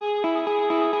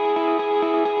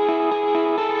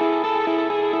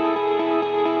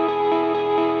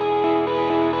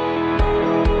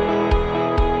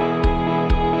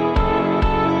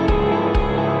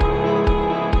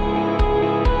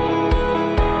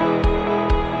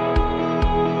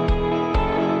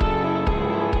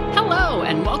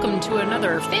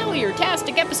another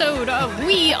failure-tastic episode of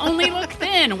We Only Look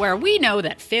Thin, where we know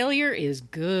that failure is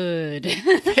good.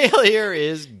 Failure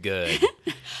is good.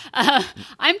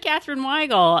 I'm Katherine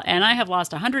Weigel, and I have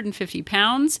lost 150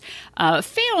 pounds,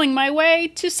 failing my way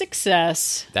to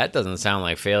success. That doesn't sound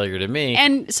like failure to me.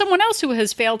 And someone else who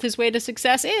has failed his way to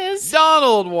success is...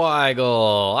 Donald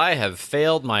Weigel. I have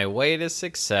failed my way to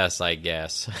success, I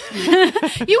guess. You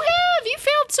have! You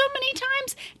failed so many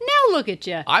times. Now look at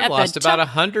you. I lost about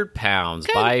 100 pounds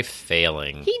by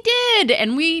failing. He did,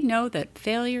 and we know that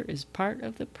failure is part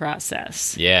of the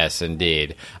process. Yes,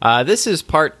 indeed. This is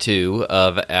part 2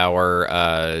 of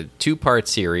our two-part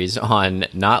series on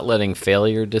not letting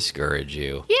failure discourage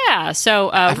you. Yeah,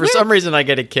 so... For some reason, I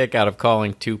get a kick out of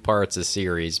calling 2 parts a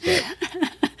series, but...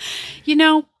 You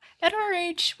know, at our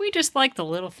age, we just like the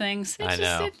little things. I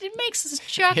know. It makes us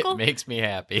chuckle. It makes me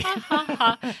happy.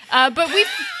 But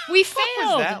we failed.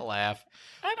 What was that laugh?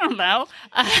 I don't know.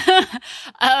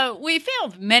 We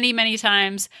failed many, many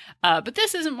times, but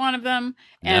this isn't one of them.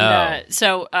 And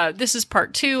so this is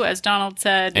part 2, as Donald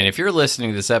said. And if you're listening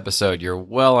to this episode, you're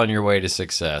well on your way to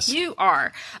success. You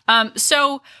are.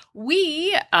 So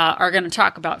we are going to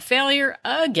talk about failure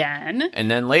again. And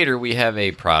then later we have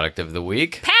a product of the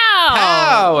week. Pow!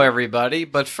 Pow, everybody.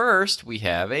 But first, we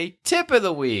have a tip of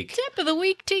the week. Tip of the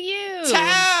week to you.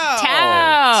 Tow!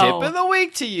 Tow! Tip of the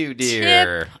week to you,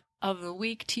 dear. Tip of the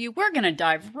week to you. We're going to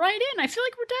dive right in. I feel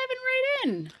like we're diving right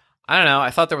in. I don't know. I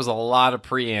thought there was a lot of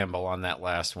preamble on that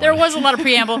last one. There was a lot of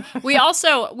preamble. We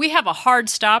have a hard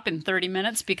stop in 30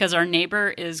 minutes because our neighbor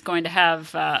is going to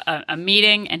have a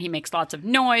meeting, and he makes lots of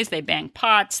noise. They bang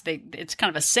pots. It's kind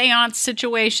of a seance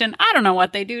situation. I don't know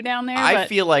what they do down there. I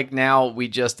feel like now we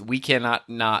cannot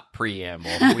not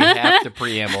preamble. We have to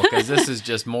preamble because this is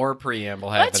just more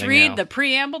preamble happening. Let's read now. the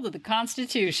preamble to the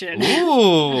Constitution.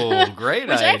 Ooh, great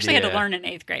Which idea. I actually had to learn in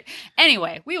 8th grade.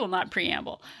 Anyway, we will not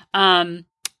preamble.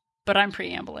 But I'm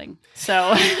preambling.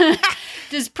 So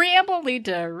does preamble lead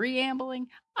to reambling?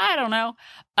 I don't know.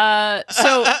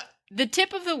 So the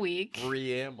tip of the week.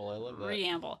 Preamble. I love that.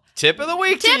 Preamble. Tip of the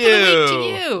week Tip to you. Of the week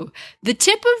to you. The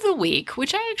tip of the week,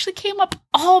 which I actually came up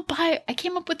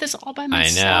with this all by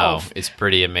myself. I know. It's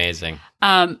pretty amazing.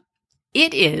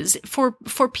 It is for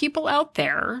people out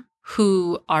there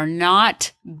who are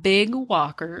not big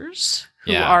walkers,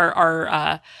 who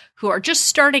are just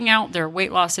starting out their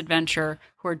weight loss adventure,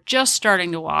 who are just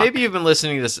starting to walk. Maybe you've been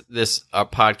listening to this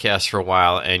podcast for a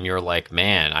while, and you're like,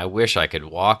 man, I wish I could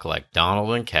walk like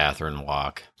Donald and Katherine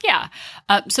walk. Yeah.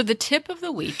 So the tip of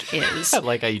the week is... I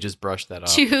like how you just brushed that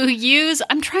off. To use...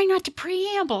 I'm trying not to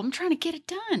preamble. I'm trying to get it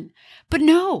done. But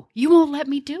no, you won't let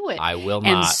me do it. I will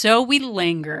not. And so we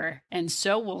linger. And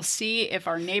so we'll see if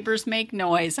our neighbors make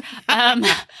noise.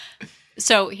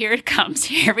 So here it comes.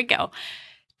 Here we go.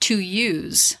 To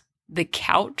use the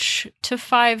Couch to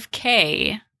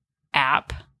 5K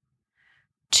app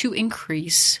to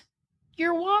increase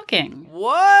your walking.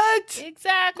 What?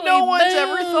 Exactly. No one's Boom.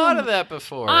 ever thought of that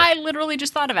before. I literally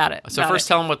just thought about it. So first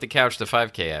tell them what the Couch to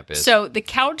 5K app is. So the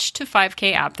Couch to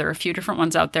 5K app, there are a few different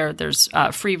ones out there. There's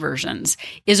free versions,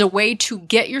 is a way to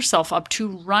get yourself up to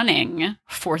running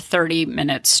for 30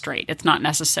 minutes straight. It's not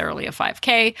necessarily a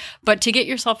 5K, but to get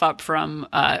yourself up from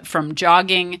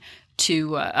jogging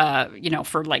to,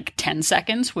 for like 10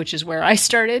 seconds, which is where I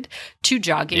started, to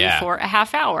jogging for a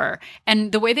half hour.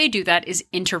 And the way they do that is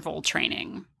interval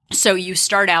training. So you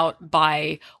start out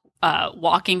by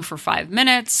walking for 5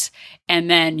 minutes, and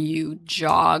then you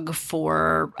jog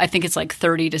for, I think it's like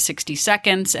 30 to 60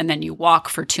 seconds, and then you walk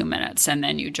for 2 minutes, and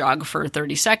then you jog for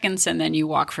 30 seconds, and then you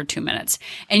walk for 2 minutes.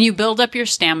 And you build up your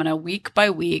stamina week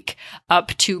by week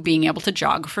up to being able to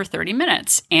jog for 30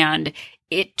 minutes. And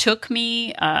it took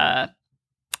me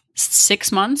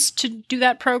 6 months to do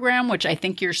that program, which I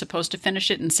think you're supposed to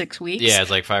finish it in 6 weeks. Yeah, it's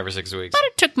like 5 or 6 weeks. But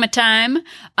it took my time.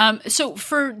 So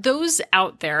for those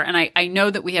out there, and I know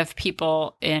that we have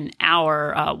people in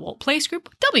our Wolt Place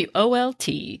group,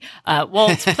 WOLT,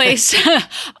 Wolt Place,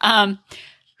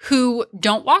 who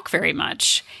don't walk very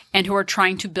much and who are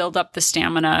trying to build up the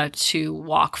stamina to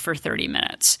walk for 30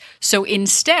 minutes. So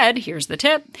instead, here's the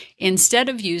tip, instead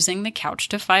of using the Couch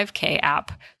to 5K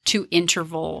app to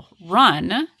interval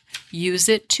run, use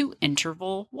it to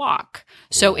interval walk.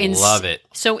 So love it.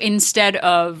 So instead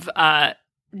of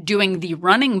doing the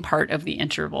running part of the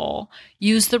interval,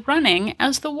 use the running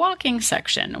as the walking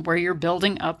section where you're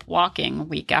building up walking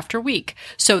week after week.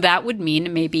 So that would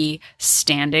mean maybe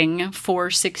standing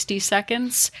for 60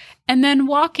 seconds and then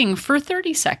walking for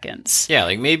 30 seconds. Yeah,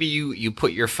 like maybe you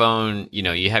put your phone,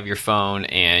 you have your phone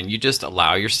and you just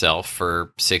allow yourself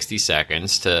for 60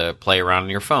 seconds to play around on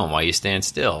your phone while you stand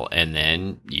still. And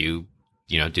then you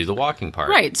do the walking part.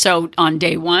 Right. So on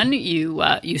day one,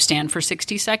 you stand for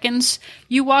 60 seconds,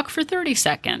 you walk for 30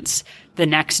 seconds. The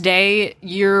next day,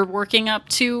 you're working up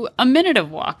to a minute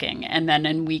of walking. And then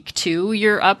in week 2,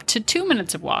 you're up to 2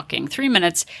 minutes of walking, 3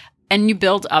 minutes, and you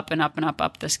build up and up and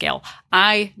up the scale.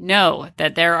 I know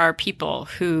that there are people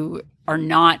who are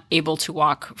not able to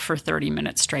walk for 30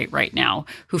 minutes straight right now,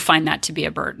 who find that to be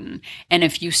a burden. And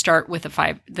if you start with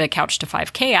the Couch to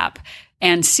 5K app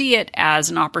and see it as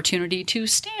an opportunity to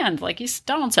stand, like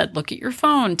Donald said, look at your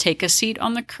phone, take a seat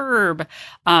on the curb,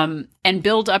 and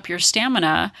build up your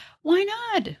stamina, why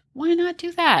not? Why not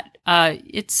do that? I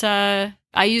use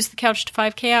the Couch to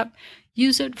 5K app.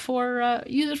 Use it for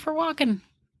walking.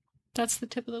 That's the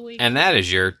tip of the week. And that is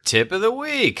your tip of the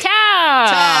week.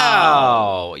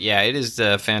 Cow! Yeah, it is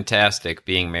fantastic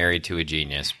being married to a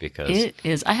genius because it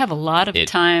is. I have a lot of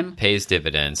time. Pays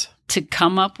dividends. To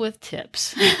come up with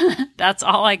tips. That's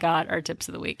all I got, our tips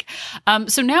of the week.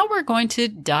 So now we're going to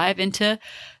dive into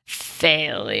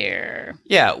failure.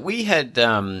 Yeah, we had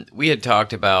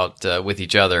talked about with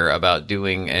each other about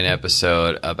doing an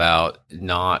episode about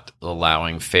not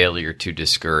allowing failure to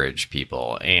discourage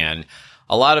people. And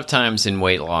a lot of times in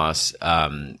weight loss,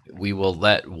 we will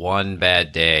let one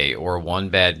bad day or one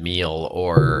bad meal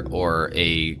or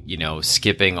a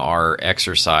skipping our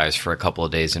exercise for a couple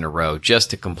of days in a row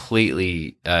just to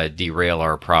completely derail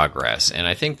our progress. And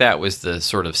I think that was the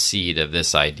sort of seed of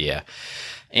this idea.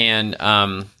 And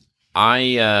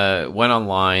I went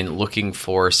online looking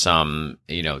for some,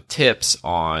 tips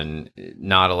on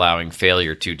not allowing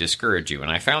failure to discourage you.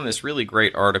 And I found this really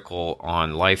great article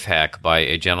on Lifehack by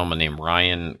a gentleman named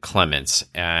Ryan Clements.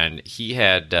 And he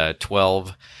had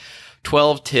 12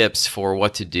 tips for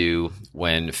what to do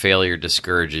when failure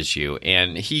discourages you.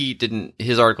 And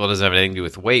his article doesn't have anything to do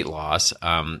with weight loss,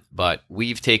 but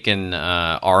we've taken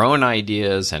our own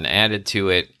ideas and added to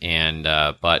it.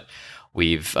 But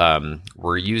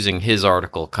we're using his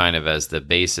article kind of as the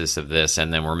basis of this,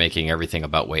 and then we're making everything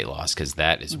about weight loss because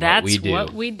that's what we do.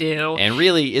 What we do. And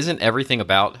really, isn't everything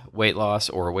about weight loss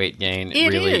or weight gain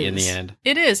in the end?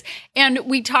 It is. And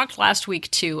we talked last week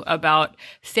too about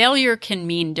failure can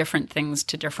mean different things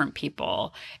to different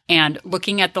people. And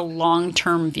looking at the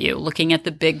long-term view, looking at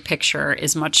the big picture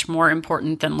is much more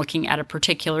important than looking at a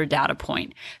particular data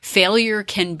point. Failure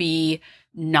can be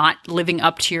not living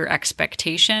up to your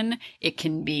expectation. It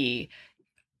can be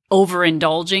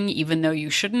overindulging even though you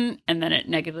shouldn't, and then it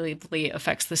negatively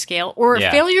affects the scale. Or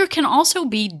failure can also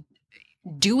be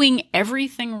doing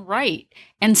everything right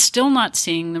and still not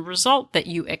seeing the result that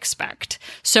you expect.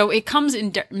 So it comes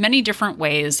in many different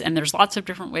ways, and there's lots of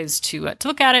different ways to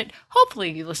look at it.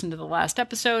 Hopefully you listened to the last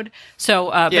episode.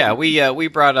 So we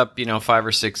brought up 5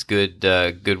 or 6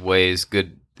 good ways,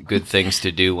 good things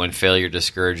to do when failure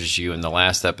discourages you in the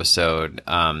last episode.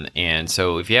 And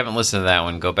so if you haven't listened to that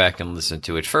one, go back and listen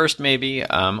to it first maybe,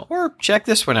 or check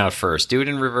this one out first. Do it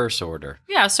in reverse order.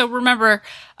 Yeah, so remember,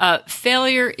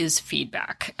 failure is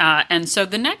feedback. And so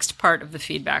the next part of the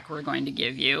feedback we're going to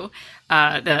give you,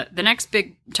 the next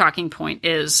big talking point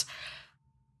is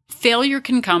failure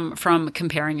can come from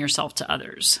comparing yourself to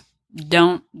others.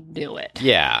 Don't do it.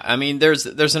 Yeah. I mean, there's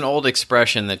an old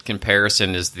expression that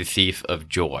comparison is the thief of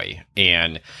joy.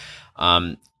 And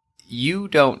you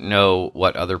don't know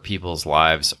what other people's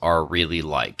lives are really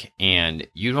like. And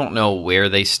you don't know where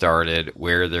they started,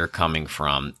 where they're coming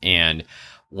from. And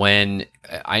when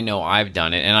I know I've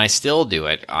done it, and I still do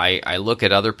it, I look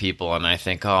at other people and I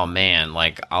think, oh man,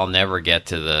 like I'll never get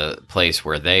to the place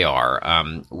where they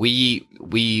are.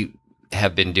 We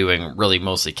have been doing, really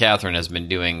mostly Catherine has been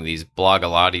doing these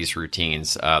Blogilates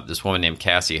routines. This woman named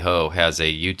Cassie Ho has a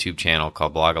YouTube channel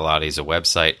called Blogilates, a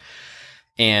website.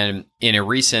 And in a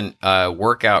recent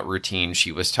workout routine,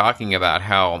 she was talking about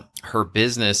how her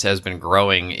business has been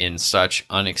growing in such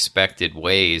unexpected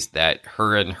ways that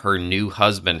her and her new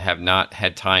husband have not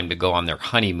had time to go on their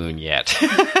honeymoon yet.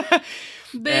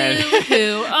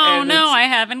 Boo-hoo. Oh, no, I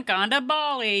haven't gone to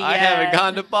Bali yet. I haven't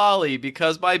gone to Bali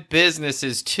because my business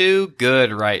is too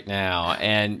good right now.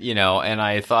 And, and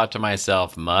I thought to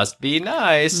myself, must be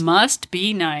nice. Must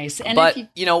be nice. And but,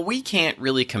 we can't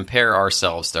really compare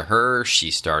ourselves to her.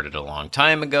 She started a long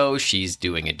time ago. She's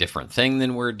doing a different thing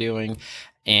than we're doing.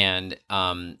 And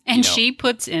she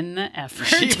puts in the effort.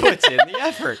 She puts in the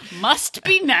effort. Must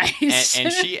be nice.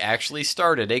 And she actually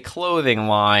started a clothing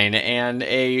line and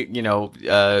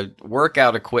a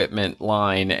workout equipment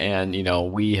line, and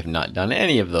we have not done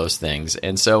any of those things.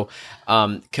 And so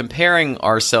comparing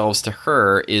ourselves to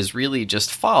her is really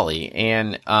just folly.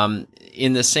 And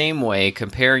in the same way,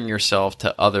 comparing yourself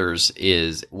to others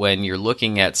is when you're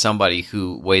looking at somebody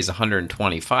who weighs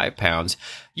 125 pounds,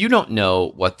 you don't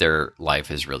know what their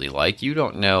life is really like. You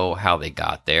don't know how they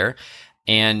got there.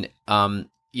 And,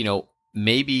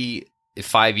 maybe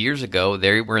 5 years ago,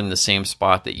 they were in the same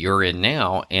spot that you're in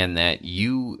now, and that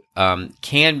you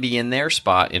can be in their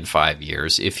spot in 5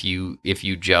 years if you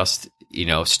just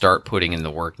start putting in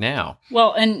the work now.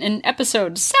 Well, in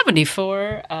episode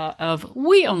 74 of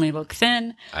We Only Look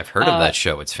Thin, I've heard of that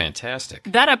show. It's fantastic.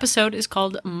 That episode is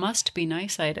called Must Be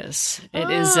Nice-itis.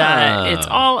 It's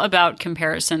all about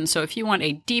comparison. So if you want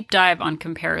a deep dive on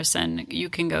comparison, you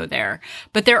can go there.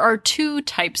 But there are two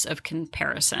types of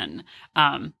comparison.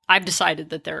 I've decided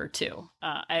that there are two.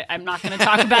 I'm not going to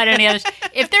talk about any others.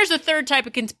 If there's a third type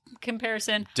of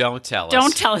comparison, don't tell us.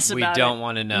 Don't tell us about it. We don't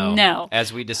want to know. No.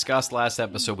 As we discussed last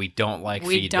episode, we don't like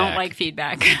feedback. We don't like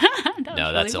feedback.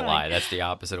 No, that's really a lie. That's the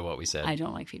opposite of what we said. I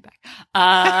don't like feedback.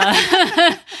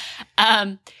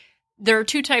 There are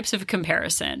two types of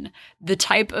comparison. The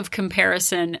type of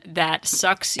comparison that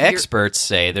sucks. Experts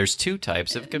say there's two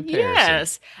types of comparison.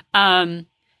 Yes.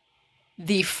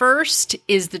 The first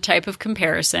is the type of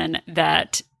comparison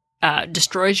that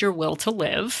destroys your will to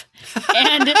live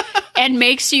and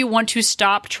makes you want to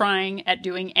stop trying at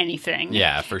doing anything.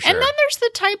 Yeah, for sure. And then there's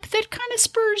the type that kind of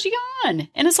spurs you on.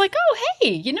 And it's like, oh, hey,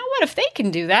 you know what? If they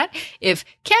can do that, if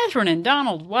Catherine and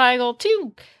Donald Weigel,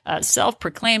 two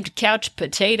self-proclaimed couch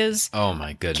potatoes. Oh,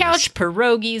 my goodness. Couch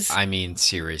pierogies. I mean,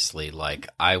 seriously,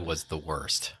 I was the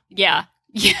worst. Yeah.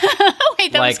 Yeah.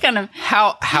 Wait, that was kind of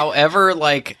however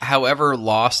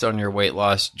lost on your weight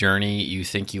loss journey you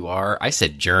think you are. I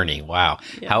said journey. Wow.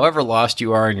 Yeah. However lost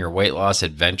you are in your weight loss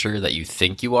adventure that you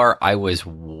think you are, I was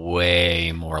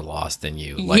way more lost than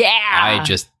you. I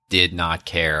just did not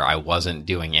care. I wasn't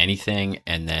doing anything,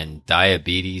 and then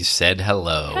diabetes said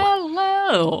hello.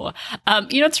 Hello.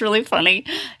 It's really funny.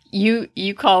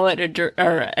 You call it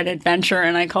an adventure,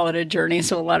 and I call it a journey.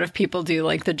 So a lot of people do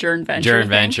like the Journey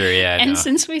Venture. Yeah. And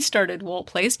since we started Wolt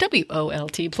Place,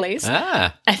 WOLT Place,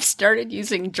 I've started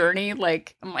using journey. I'm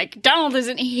like, Donald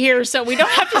isn't here, so we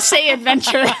don't have to say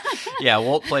adventure. Yeah,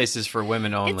 Wolt Place is for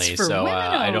women only, it's for women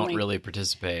only. I don't really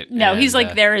participate. No, he's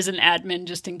there as an admin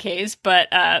just in case, but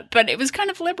it was kind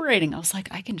of liberating. I was like,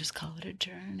 I can just call it a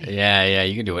journey. Yeah,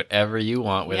 you can do whatever you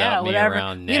want without me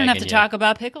around. We don't have to talk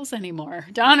about pickles anymore.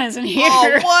 Donna isn't here.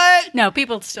 Oh, what? No,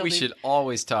 people still. We should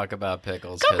always talk about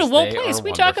pickles. Come to Wolt Place.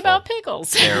 We talk about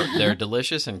pickles. They're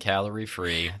delicious and calorie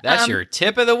free. That's your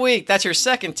tip of the week. That's your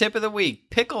second tip of the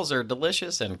week. Pickles are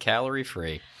delicious and calorie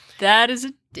free.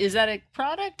 Is that a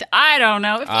product? I don't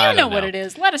know. If you know what it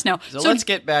is, let us know. So let's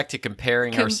get back to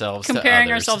comparing ourselves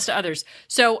to others.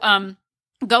 So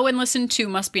go and listen to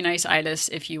Must Be Nice-itis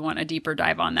if you want a deeper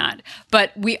dive on that.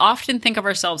 But we often think of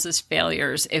ourselves as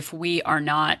failures if we are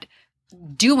not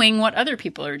doing what other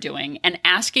people are doing, and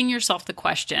asking yourself the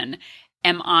question,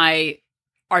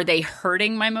 are they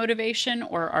hurting my motivation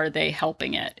or are they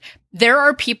helping it? There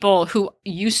are people who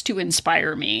used to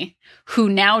inspire me who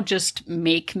now just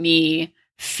make me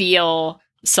feel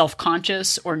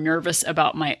self-conscious or nervous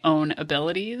about my own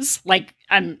abilities. Like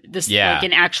in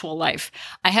actual life.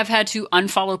 I have had to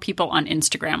unfollow people on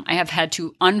Instagram. I have had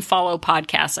to unfollow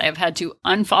podcasts. I have had to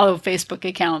unfollow Facebook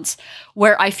accounts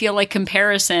where I feel like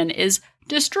comparison is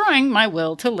destroying my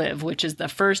will to live, which is the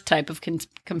first type of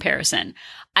comparison.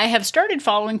 I have started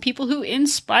following people who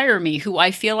inspire me, who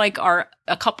I feel like are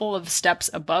a couple of steps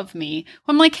above me.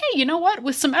 I'm like, hey, you know what?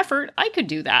 With some effort, I could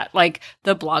do that. Like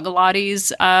the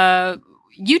Blogilates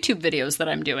YouTube videos that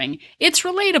I'm doing. It's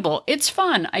relatable. It's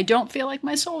fun. I don't feel like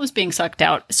my soul is being sucked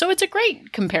out. So it's a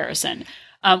great comparison.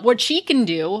 What she can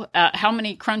do, how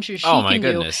many crunches she can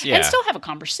do, and still have a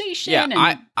conversation.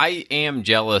 Yeah, I am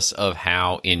jealous of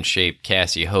how in shape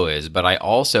Cassie Ho is, but I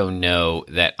also know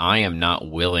that I am not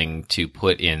willing to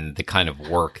put in the kind of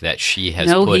work that she has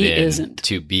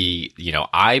to be,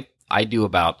 I do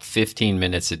about 15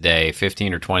 minutes a day,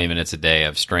 15 or 20 minutes a day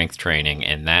of strength training,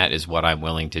 and that is what I'm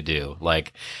willing to do.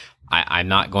 Like, I'm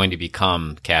not going to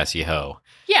become Cassie Ho.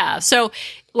 Yeah, so,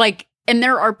 and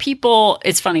there are people,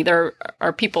 it's funny, there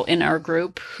are people in our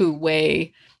group who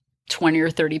weigh 20 or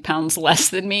 30 pounds less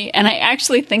than me. And I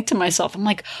actually think to myself, I'm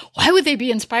like, why would they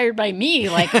be inspired by me?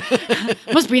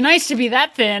 Must be nice to be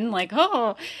that thin. But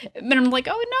I'm like,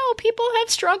 oh no, people have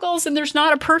struggles and there's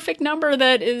not a perfect number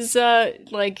that is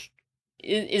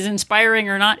is inspiring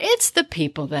or not. It's the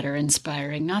people that are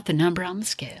inspiring, not the number on the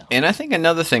scale. And I think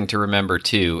another thing to remember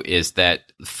too is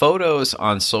that photos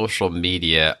on social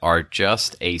media are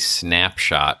just a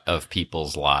snapshot of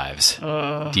people's lives.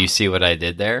 Do you see what I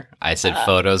did there? I said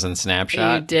photos and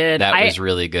snapshot. You did. That was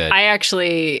really good. I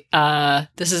actually,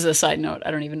 this is a side note.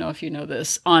 I don't even know if you know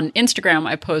this. On Instagram,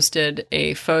 I posted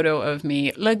a photo of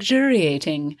me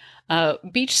luxuriating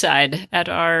beachside at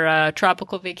our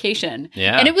tropical vacation.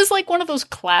 Yeah. And it was like one of those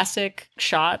classic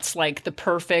shots, like the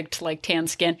perfect, like tan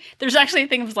skin. There's actually a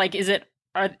thing of like,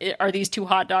 are these two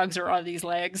hot dogs or are these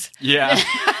legs? Yeah.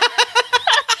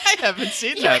 I haven't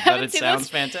seen that, but it sounds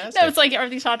fantastic. No, it's like, are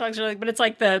these hot dogs or like, but it's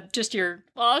like well,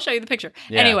 I'll show you the picture.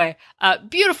 Yeah. Anyway,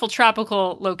 beautiful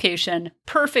tropical location,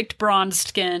 perfect bronzed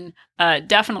skin,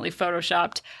 definitely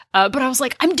photoshopped. But I was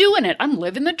like, I'm doing it. I'm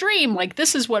living the dream. Like,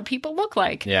 this is what people look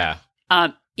like. Yeah.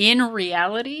 In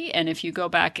reality, and if you go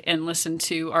back and listen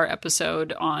to our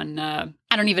episode on,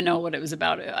 I don't even know what it was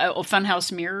about,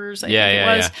 Funhouse Mirrors, I think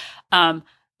it was.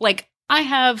 Like, I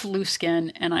have loose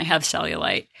skin and I have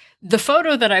cellulite. The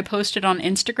photo that I posted on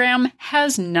Instagram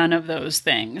has none of those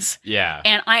things. Yeah.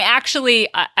 And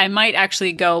I might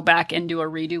actually go back and do a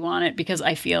redo on it because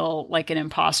I feel like an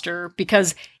imposter.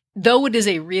 Because though it is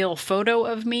a real photo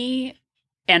of me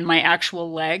and my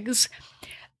actual legs,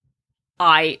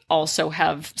 I also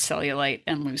have cellulite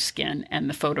and loose skin, and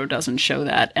the photo doesn't show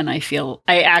that. And I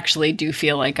actually do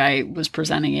feel like I was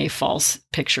presenting a false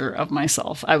picture of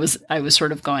myself. I was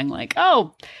sort of going like,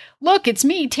 oh, look, it's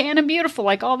me, tan and beautiful,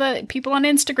 like all the people on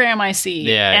Instagram I see.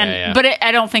 Yeah. But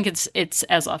I don't think it's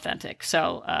as authentic.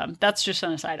 So that's just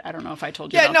an aside. I don't know if I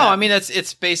told you about that. I mean,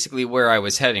 it's basically where I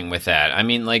was heading with that. I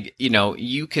mean, like,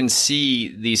 you can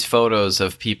see these photos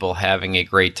of people having a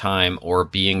great time or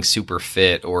being super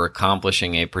fit or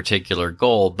accomplishing a particular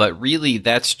goal, but really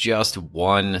that's just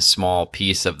one small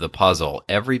piece of the puzzle.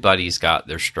 Everybody's got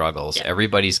their struggles. Yeah.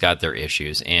 Everybody's got their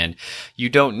issues, and you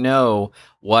don't know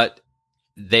what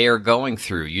they are going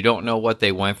through. You don't know what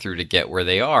they went through to get where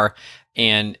they are.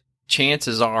 And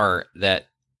chances are that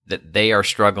they are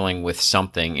struggling with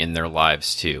something in their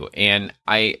lives too. And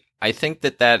I think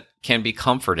that can be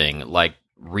comforting, like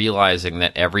realizing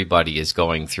that everybody is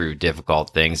going through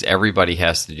difficult things. Everybody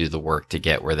has to do the work to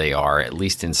get where they are, at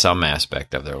least in some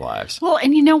aspect of their lives. Well,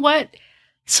 and you know what?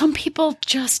 Some people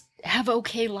just have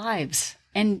okay lives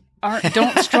and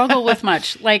don't struggle with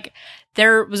much. Like,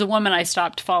 there was a woman I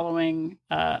stopped following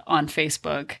on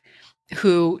Facebook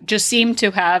who just seemed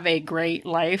to have a great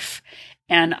life.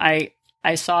 And I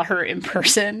saw her in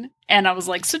person and I was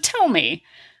like, so tell me,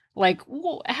 like,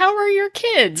 how are your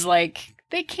kids? Like,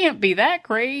 they can't be that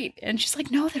great. And she's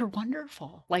like, no, they're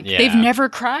wonderful. Like, they've never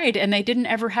cried and they didn't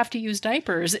ever have to use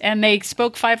diapers and they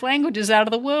spoke 5 languages out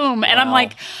of the womb. And I'm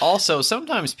like, also,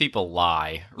 sometimes people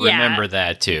lie. Remember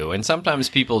that too. And sometimes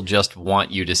people just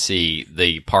want you to see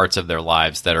the parts of their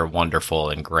lives that are wonderful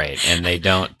and great. And they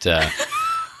don't,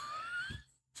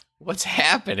 what's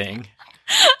happening?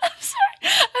 I'm sorry.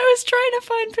 I was trying to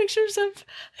find pictures of,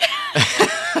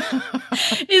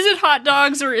 is it hot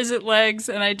dogs or is it legs?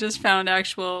 And I just found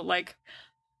actual, like,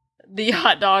 the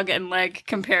hot dog and leg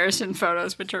comparison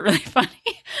photos, which are really funny.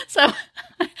 So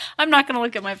I'm not going to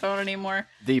look at my phone anymore.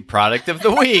 The product of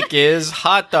the week is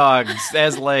hot dogs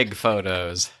as leg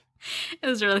photos. It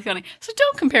was really funny. So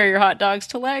don't compare your hot dogs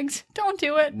to legs. Don't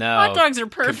do it. No. Hot dogs are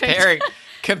perfect.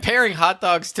 Comparing hot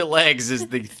dogs to legs is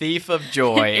the thief of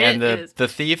joy and the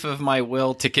thief of my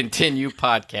will to continue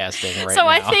podcasting right now. So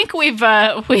I think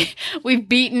we've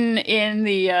beaten in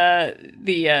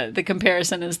the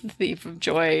comparison as the thief of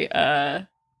joy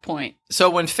point. So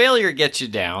when failure gets you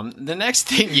down, the next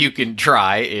thing you can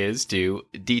try is to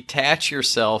detach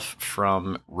yourself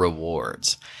from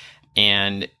rewards.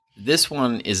 And this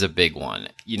one is a big one.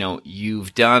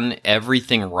 You've done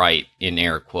everything right, in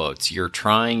air quotes. You're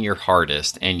trying your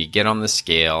hardest and you get on the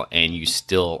scale and you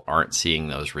still aren't seeing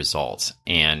those results.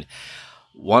 And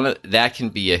that can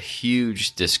be a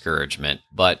huge discouragement,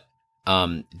 but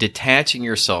detaching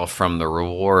yourself from the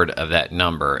reward of that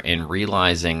number and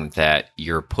realizing that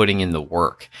you're putting in the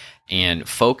work and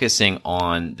focusing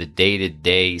on the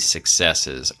day-to-day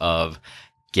successes of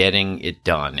getting it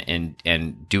done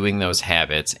and doing those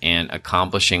habits and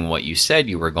accomplishing what you said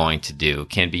you were going to do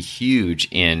can be huge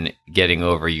in getting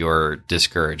over your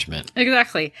discouragement.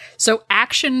 Exactly. So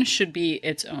action should be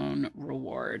its own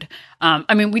reward.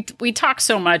 I mean, we talk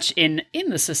so much in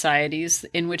the societies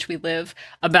in which we live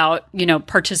about,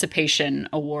 participation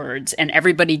awards, and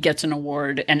everybody gets an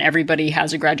award and everybody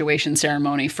has a graduation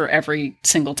ceremony for every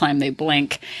single time they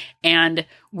blink. And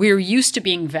we're used to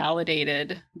being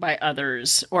validated by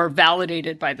others or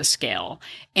validated by the scale.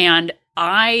 And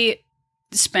I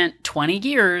spent 20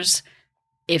 years,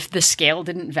 if the scale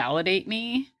didn't validate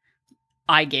me,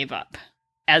 I gave up.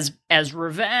 As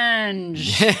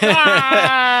revenge.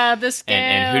 The scale.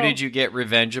 And who did you get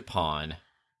revenge upon?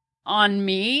 On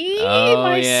me,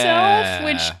 myself, yeah.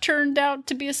 Which turned out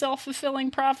to be a self-fulfilling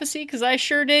prophecy because I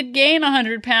sure did gain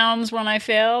 100 pounds when I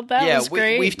failed. That was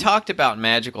great. We've talked about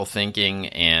magical thinking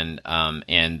and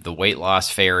the weight loss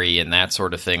fairy and that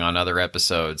sort of thing on other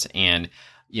episodes. And,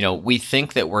 we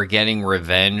think that we're getting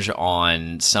revenge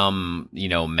on some,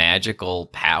 magical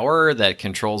power that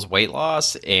controls weight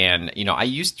loss. And, I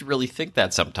used to really think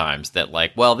that sometimes that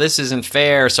like, well, this isn't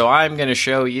fair, so I'm going to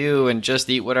show you and just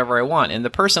eat whatever I want. And the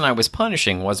person I was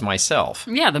punishing was myself.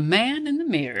 Yeah, the man in the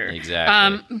mirror.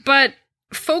 Exactly. But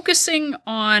focusing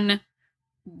on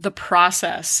the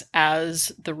process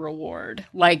as the reward,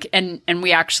 like, and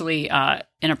we actually,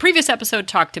 in a previous episode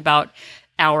talked about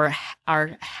our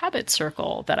habit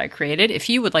circle that I created. If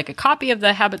you would like a copy of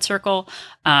the habit circle,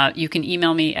 you can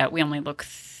email me at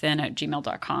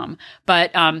weonlylookthin@gmail.com.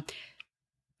 But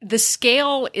the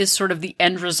scale is sort of the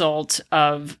end result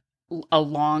of a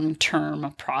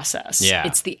long-term process. Yeah.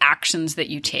 It's the actions that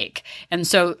you take. And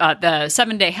so the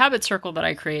 7-day habit circle that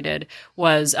I created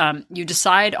was you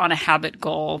decide on a habit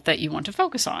goal that you want to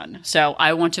focus on. So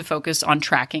I want to focus on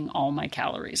tracking all my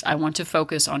calories. I want to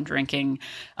focus on drinking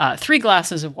 3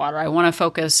 glasses of water. I want to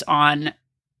focus on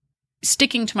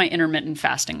sticking to my intermittent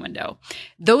fasting window.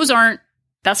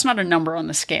 That's not a number on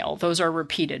the scale. Those are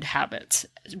repeated habits.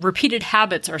 Repeated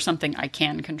habits are something I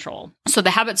can control. So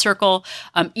the habit circle,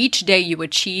 each day you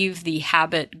achieve the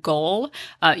habit goal,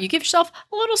 you give yourself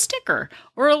a little sticker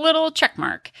or a little check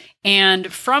mark.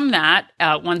 And from that,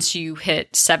 once you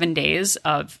hit 7 days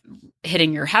of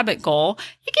hitting your habit goal,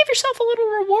 you give yourself a little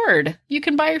reward. You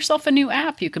can buy yourself a new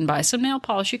app. You can buy some nail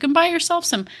polish. You can buy yourself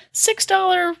some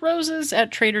 $6 roses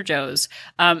at Trader Joe's.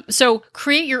 So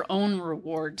create your own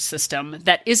reward system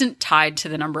that isn't tied to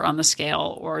the number on the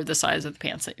scale or the size of the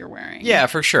pants that you're wearing. Yeah,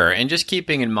 for sure. And just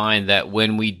keeping in mind that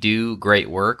when we do great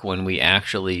work, when we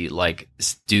actually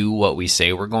do what we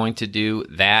say we're going to do,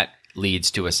 that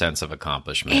leads to a sense of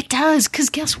accomplishment. It does, because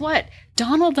guess what?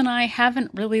 Donald and I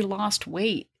haven't really lost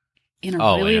weight in a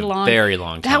very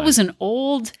long time. That was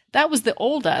the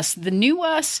old us. The new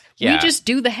us, yeah. We just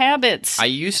do the habits. I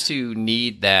used to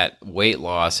need that weight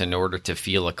loss in order to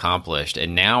feel accomplished,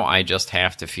 and now I just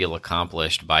have to feel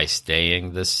accomplished by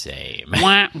staying the same.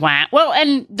 Wah, wah. Well,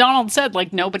 and Donald said,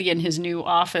 nobody in his new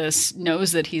office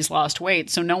knows that he's lost weight,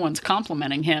 so no one's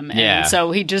complimenting him. And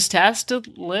so he just has to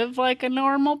live like a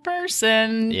normal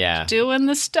person, doing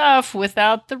the stuff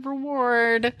without the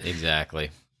reward.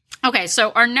 Exactly. Okay, so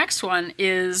our next one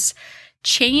is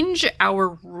change our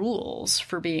rules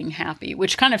for being happy,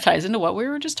 which kind of ties into what we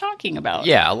were just talking about.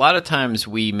 Yeah, a lot of times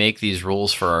we make these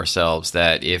rules for ourselves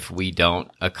that if we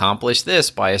don't accomplish this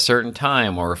by a certain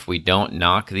time, or if we don't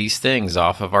knock these things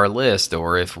off of our list,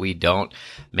 or if we don't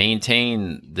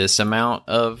maintain this amount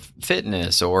of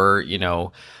fitness, or,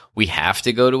 we have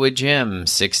to go to a gym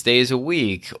 6 days a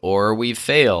week, or we've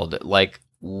failed,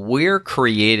 we're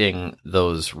creating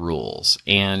those rules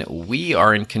and we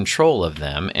are in control of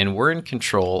them, and we're in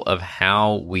control of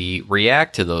how we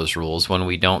react to those rules when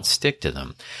we don't stick to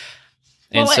them.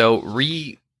 And so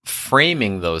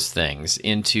reframing those things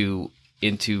into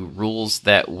rules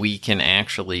that we can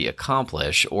actually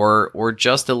accomplish, or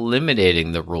just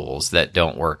eliminating the rules that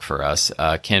don't work for us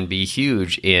can be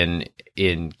huge in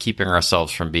keeping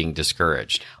ourselves from being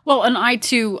discouraged. Well, and I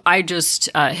just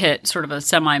hit sort of a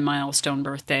semi-milestone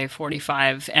birthday,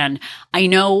 45. And I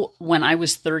know when I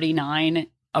was 39,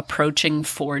 approaching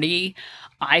 40,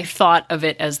 I thought of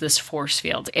it as this force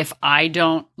field. If I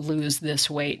don't lose this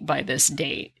weight by this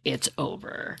date, it's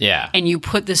over. Yeah. And you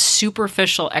put this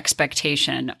superficial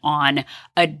expectation on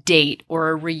a date or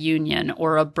a reunion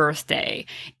or a birthday,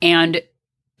 and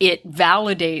it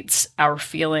validates our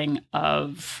feeling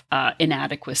of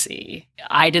inadequacy.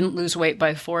 I didn't lose weight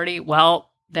by 40.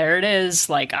 Well, there it is.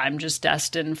 I'm just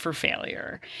destined for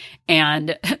failure.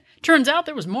 And turns out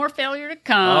there was more failure to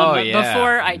come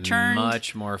before I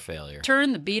much more failure.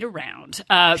 Turned the beat around.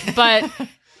 But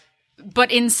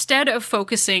instead of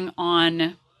focusing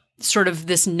on sort of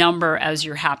this number as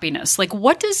your happiness,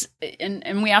 what does,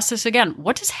 and we ask this again,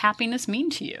 what does happiness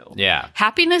mean to you? Yeah.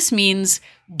 Happiness means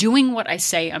doing what I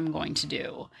say I'm going to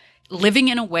do, living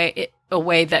in a way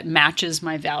that matches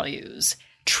my values,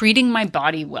 treating my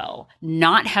body well,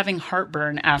 not having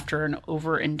heartburn after an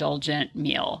overindulgent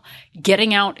meal,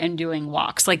 getting out and doing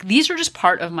walks. These are just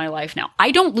part of my life now. I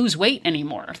don't lose weight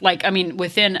anymore.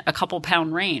 Within a couple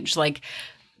pound range,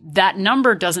 that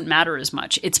number doesn't matter as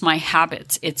much. It's my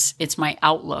habits. It's my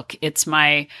outlook. It's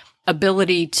my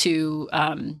ability to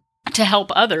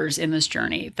help others in this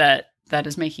journey that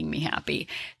is making me happy.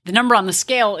 The number on the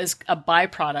scale is a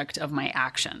byproduct of my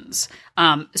actions.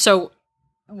 So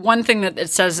one thing that it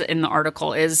says in the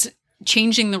article is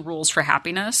changing the rules for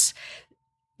happiness.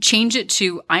 Change it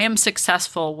to, I am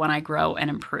successful when I grow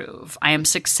and improve. I am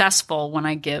successful when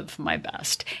I give my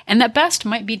best. And that best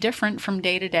might be different from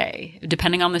day to day,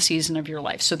 depending on the season of your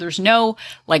life. So there's no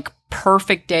like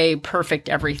perfect day, perfect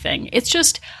everything. It's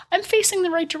just, I'm facing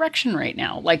the right direction right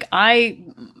now. Like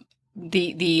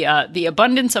the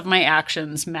abundance of my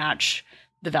actions match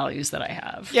the values that I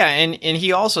have. Yeah. And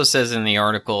he also says in the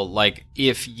article, like,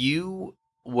 if you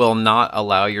will not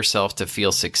allow yourself to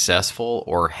feel successful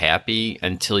or happy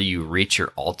until you reach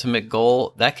your ultimate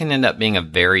goal, that can end up being a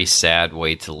very sad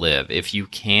way to live. If you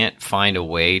can't find a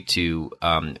way to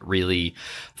really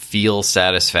feel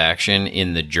satisfaction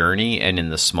in the journey and in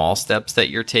the small steps that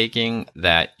you're taking,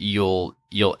 that you'll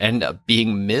end up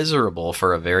being miserable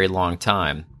for a very long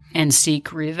time. And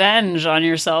seek revenge on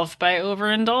yourself by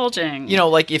overindulging. You know,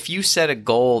 like if you set a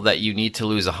goal that you need to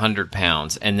lose 100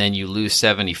 pounds and then you lose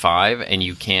 75 and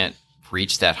you can't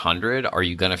reach that 100, are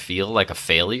you going to feel like a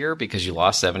failure because you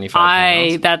lost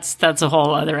 75 pounds? That's a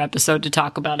whole other episode to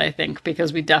talk about, I think,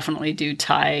 because we definitely do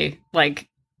tie like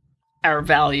our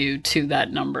value to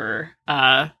that number.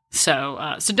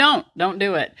 So don't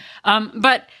do it.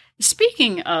 But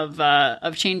speaking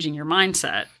of changing your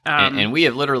mindset, and we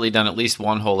have literally done at least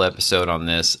one whole episode on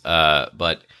this,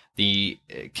 but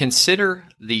consider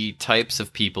the types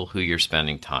of people who you're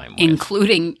spending time with,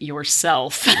 including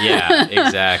yourself. Yeah,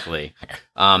 exactly.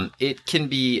 It can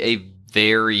be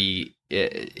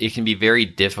very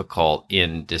difficult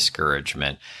in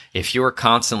discouragement if you're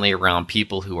constantly around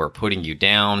people who are putting you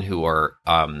down, who are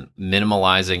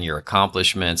minimalizing your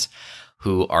accomplishments,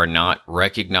 who are not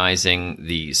recognizing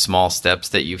the small steps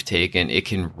that you've taken. It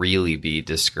can really be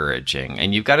discouraging.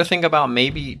 And you've got to think about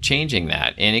maybe changing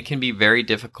that. And it can be very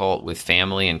difficult with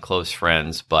family and close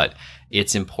friends, but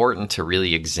it's important to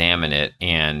really examine it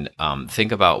and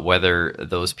think about whether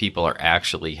those people are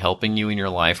actually helping you in your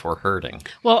life or hurting.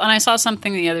 Well, and I saw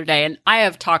something the other day, and I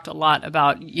have talked a lot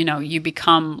about, you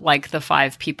become like the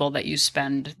 5 people that you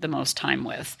spend the most time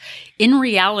with. In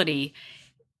reality,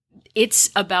 it's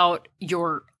about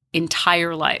your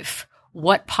entire life.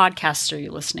 What podcasts are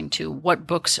you listening to? What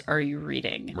books are you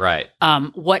reading? Right.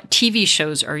 What TV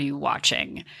shows are you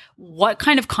watching? What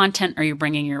kind of content are you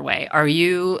bringing your way? Are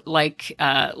you like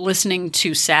listening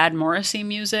to sad Morrissey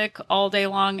music all day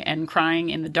long and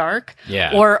crying in the dark?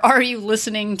 Yeah. Or are you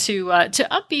listening to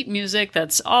upbeat music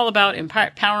that's all about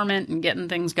empowerment and getting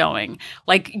things going?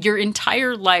 Like your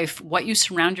entire life, what you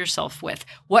surround yourself with,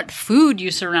 what food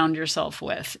you surround yourself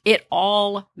with, it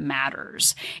all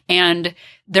matters. And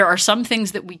there are some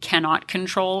things that we cannot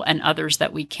control and others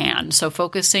that we can. So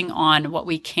focusing on what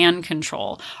we can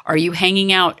control. Are you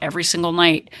hanging out every single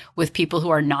night with people who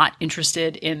are not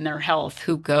interested in their health,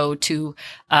 who go to,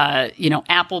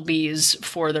 Applebee's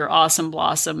for their Awesome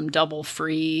Blossom double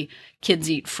free,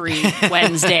 kids eat free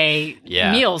Wednesday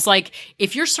meals? Like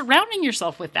if you're surrounding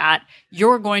yourself with that,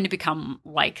 you're going to become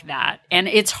like that. And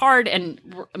it's hard. And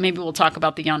maybe we'll talk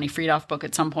about the Yanni Friedhoff book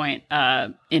at some point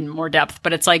in more depth,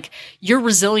 but it's like your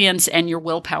resilience and your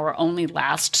willpower only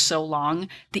last so long.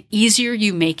 The easier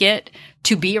you make it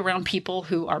to be around people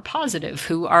who are positive,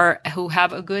 who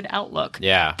have a good outlook,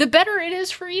 the better it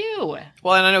is for you.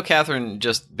 Well, and I know Catherine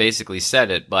just basically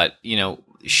said it, but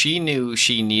she knew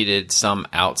she needed some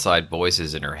outside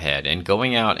voices in her head, and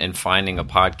going out and finding a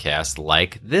podcast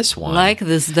like this one, like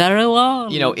this very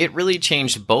one, it really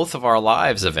changed both of our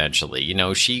lives eventually.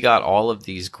 She got all of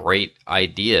these great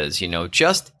ideas,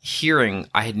 just hearing,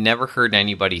 I had never heard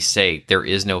anybody say there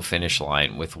is no finish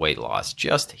line with weight loss,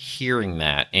 just hearing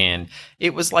that. And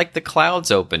it was like the clouds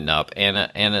opened up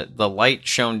and the light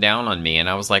shone down on me. And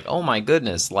I was like, oh my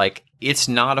goodness, like, it's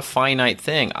not a finite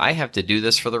thing. I have to do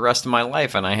this for the rest of my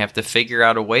life, and I have to figure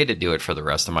out a way to do it for the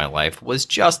rest of my life. Was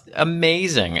just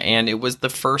amazing. And it was the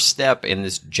first step in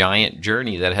this giant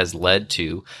journey that has led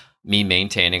to me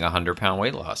maintaining 100-pound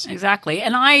weight loss. Exactly.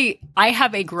 And I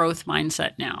have a growth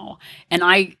mindset now, and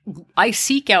I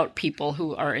seek out people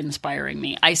who are inspiring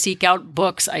me. I seek out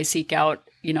books. I seek out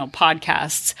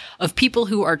podcasts of people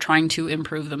who are trying to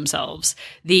improve themselves.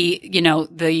 The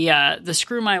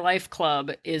Screw My Life Club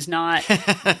is not what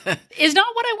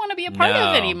I want to be a part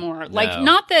of anymore. Like,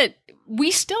 not that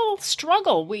we still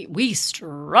struggle. We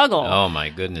struggle. Oh my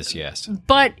goodness, yes.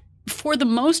 But for the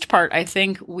most part, I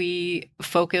think we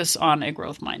focus on a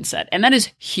growth mindset, and that is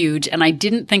huge. And I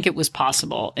didn't think it was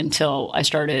possible until I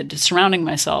started surrounding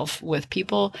myself with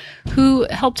people who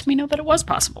helped me know that it was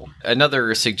possible.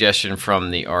 Another suggestion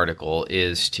from the article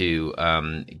is to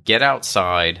get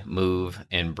outside, move,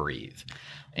 and breathe.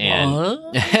 And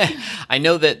I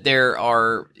know that there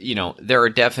are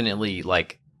definitely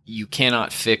like, you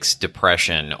cannot fix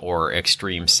depression or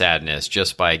extreme sadness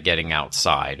just by getting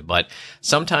outside, but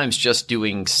sometimes just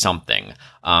doing something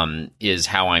is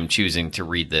how I'm choosing to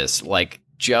read this. Like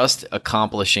just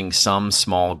accomplishing some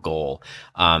small goal.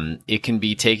 It can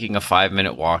be taking a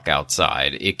 5-minute walk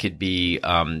outside. It could be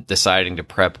deciding to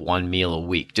prep one meal a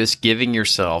week. Just giving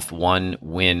yourself one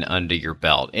win under your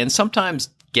belt. And sometimes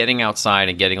getting outside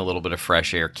and getting a little bit of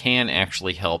fresh air can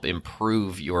actually help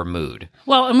improve your mood.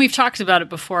 Well, and we've talked about it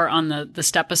before on the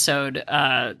step episode,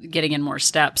 getting in more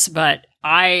steps, but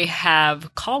I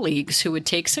have colleagues who would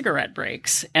take cigarette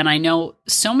breaks. And I know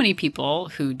so many people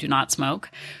who do not smoke,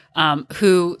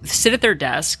 who sit at their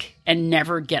desk and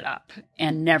never get up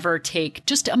and never take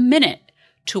just a minute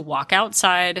to walk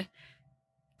outside,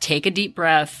 take a deep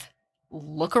breath,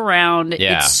 look around.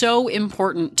 Yeah. It's so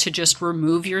important to just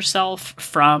remove yourself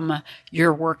from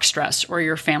your work stress or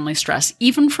your family stress,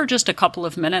 even for just a couple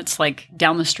of minutes, like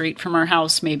down the street from our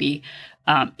house, maybe.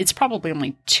 It's probably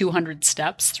only 200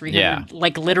 steps, 300,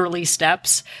 like literally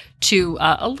steps to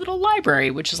a little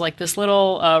library, which is like this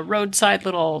little roadside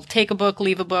little take a book,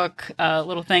 leave a book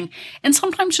little thing. And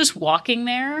sometimes just walking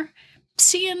there,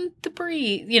 seeing the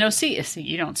breeze, you don't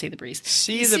see the breeze.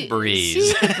 See the breeze.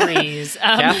 See the breeze.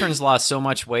 Catherine's lost so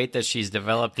much weight that she's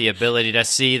developed the ability to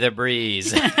see the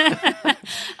breeze.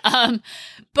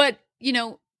 But,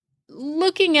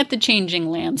 looking at the changing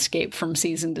landscape from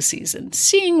season to season,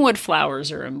 seeing what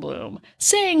flowers are in bloom,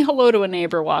 saying hello to a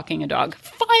neighbor walking a dog,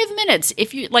 5 minutes.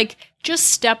 If you just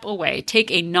step away,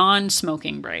 take a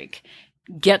non-smoking break,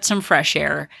 get some fresh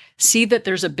air, see that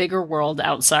there's a bigger world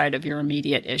outside of your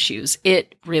immediate issues.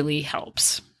 It really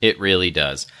helps. It really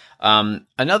does.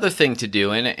 Another thing to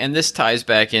do, and this ties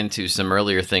back into some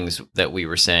earlier things that we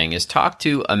were saying, is talk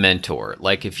to a mentor.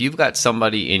 Like if you've got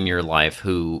somebody in your life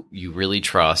who you really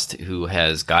trust, who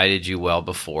has guided you well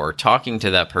before, talking to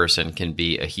that person can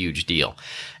be a huge deal.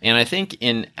 And I think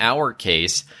in our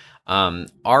case,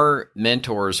 our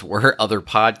mentors were other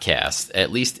podcasts, at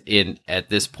least at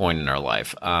this point in our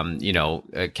life.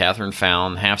 Catherine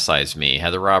found Half Size Me,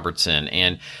 Heather Robertson,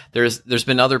 and there's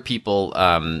been other people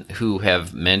who have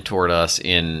mentored us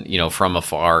from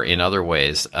afar in other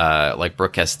ways, like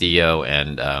Brooke Castillo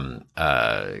and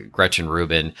Gretchen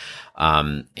Rubin,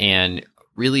 and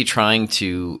really trying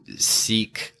to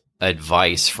seek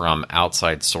advice from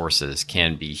outside sources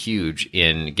can be huge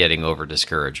in getting over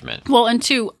discouragement. Well, and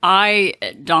two,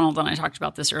 Donald and I talked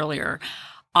about this earlier.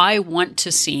 I want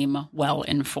to seem well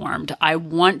informed. I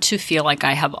want to feel like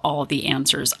I have all the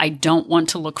answers. I don't want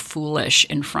to look foolish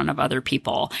in front of other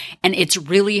people. And it's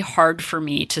really hard for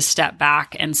me to step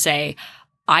back and say,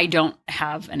 I don't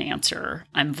have an answer.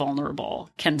 I'm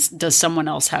vulnerable. Does someone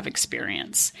else have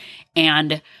experience?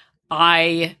 And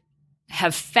I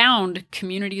have found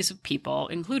communities of people,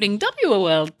 including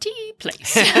WOLT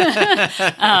Place.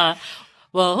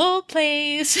 WOLT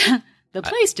Place. The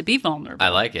place to be vulnerable. I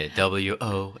like it.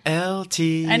 WOLT.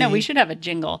 I know, we should have a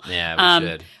jingle. Yeah, we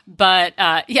should. But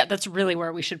that's really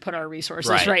where we should put our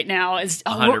resources right now. Is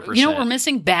 100%. We're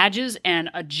missing badges and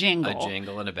a jingle. A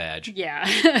jingle and a badge.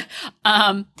 Yeah.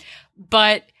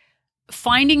 But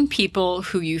finding people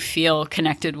who you feel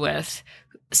connected with,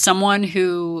 someone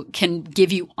who can give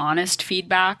you honest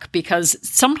feedback, because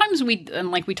sometimes we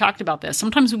talked about this,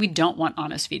 sometimes we don't want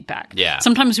honest feedback. Yeah.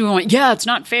 Sometimes we want, it's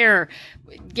not fair.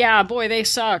 Yeah, boy, they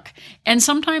suck. And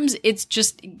sometimes it's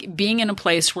just being in a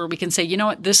place where we can say, you know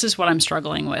what, this is what I'm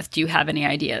struggling with. Do you have any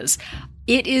ideas?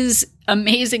 It is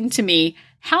amazing to me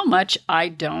how much I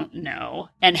don't know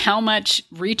and how much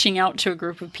reaching out to a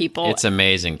group of people. It's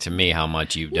amazing to me how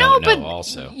much you don't know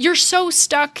also. You're so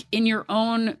stuck in your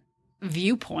own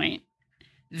viewpoint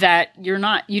that you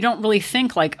don't really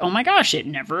think like, oh my gosh, it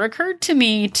never occurred to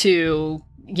me to,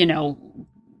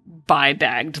 buy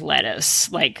bagged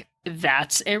lettuce. Like,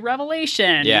 that's a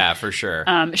revelation. Yeah, for sure.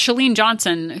 Chalene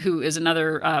Johnson, who is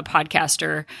another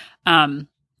podcaster, The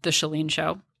Chalene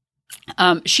Show,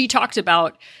 she talked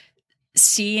about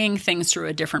seeing things through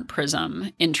a different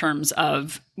prism in terms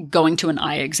of going to an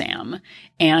eye exam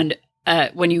and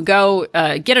when you go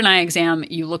get an eye exam,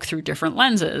 you look through different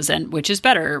lenses, and which is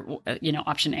better,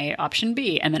 option A, option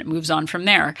B, and then it moves on from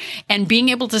there. And being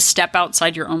able to step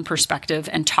outside your own perspective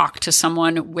and talk to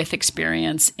someone with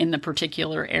experience in the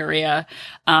particular area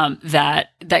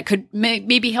that could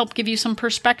maybe help give you some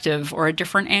perspective or a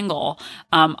different angle.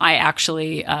 I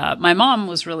actually, my mom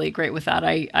was really great with that.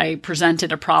 I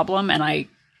presented a problem, and I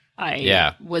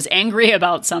was angry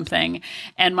about something,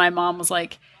 and my mom was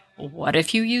like, what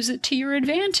if you use it to your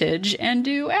advantage and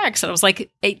do X? And I was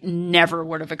like, it never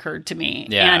would have occurred to me.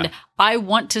 Yeah. And I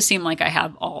want to seem like I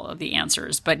have all of the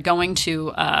answers, but going to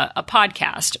a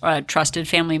podcast, a trusted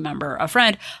family member, a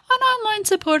friend, an online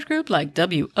support group like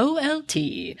WOLT.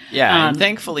 Yeah. And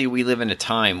thankfully, we live in a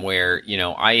time where,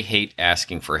 I hate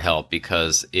asking for help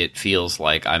because it feels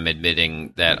like I'm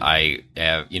admitting that I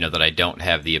have, that I don't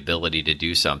have the ability to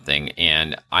do something.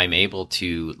 And I'm able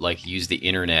to use the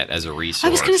internet as a resource. I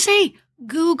was going to say,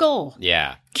 Google.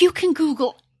 Yeah. You can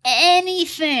Google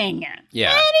anything.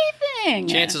 Yeah. Anything.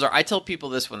 Chances are, I tell people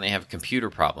this when they have computer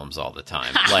problems all the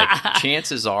time.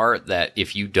 Chances are that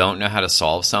if you don't know how to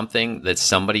solve something, that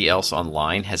somebody else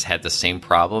online has had the same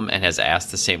problem and has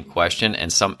asked the same question,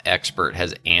 and some expert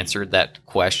has answered that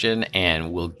question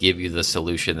and will give you the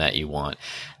solution that you want.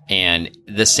 And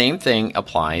the same thing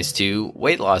applies to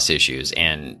weight loss issues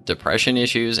and depression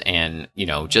issues and,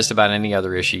 just about any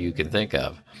other issue you can think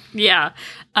of. Yeah.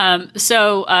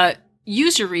 So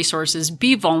use your resources,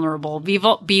 be vulnerable,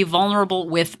 be vulnerable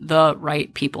with the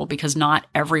right people, because not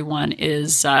everyone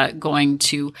is going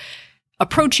to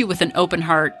approach you with an open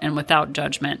heart and without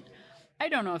judgment. I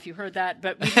don't know if you heard that,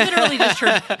 but we literally just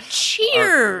heard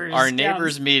cheers. Our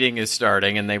neighbors' meeting is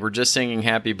starting, and they were just singing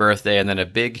happy birthday, and then a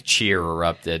big cheer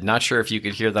erupted. Not sure if you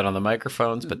could hear that on the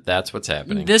microphones, but that's what's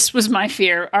happening. This was my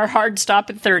fear. Our hard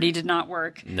stop at 30 did not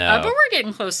work. No. But we're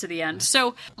getting close to the end.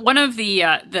 So one of the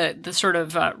sort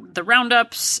of the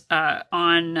roundups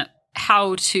on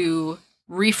how to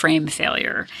reframe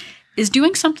failure is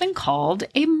doing something called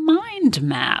a mind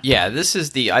map. Yeah, this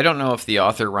is I don't know if the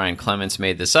author Ryan Clements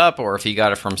made this up or if he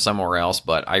got it from somewhere else,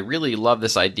 but I really love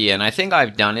this idea, and I think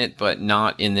I've done it, but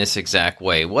not in this exact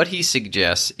way. What he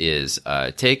suggests is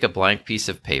take a blank piece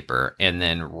of paper and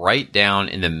then write down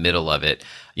in the middle of it,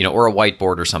 or a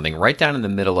whiteboard or something, write down in the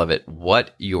middle of it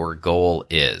what your goal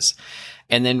is.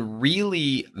 And then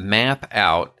really map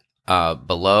out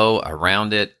below,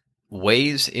 around it,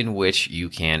 ways in which you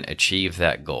can achieve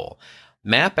that goal.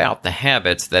 Map out the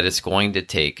habits that it's going to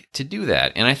take to do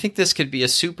that. And I think this could be a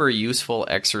super useful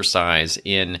exercise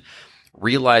in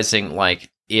realizing,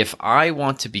 if I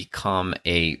want to become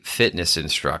a fitness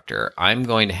instructor, I'm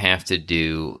going to have to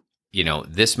do,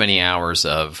 this many hours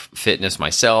of fitness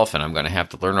myself, and I'm going to have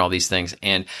to learn all these things.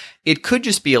 And it could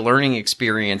just be a learning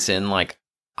experience in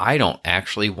I don't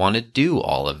actually want to do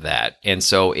all of that. And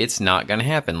so it's not going to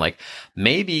happen.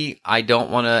 Maybe I don't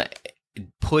want to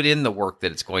put in the work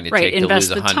that it's going to take to lose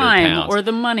 100 pounds. Or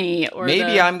the money. Or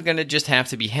maybe I'm going to just have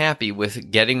to be happy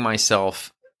with getting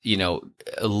myself, a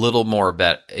little more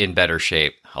in better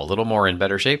shape,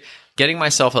 getting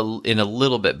myself in a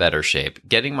little bit better shape,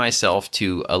 getting myself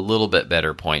to a little bit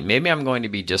better point. Maybe I'm going to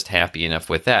be just happy enough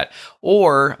with that.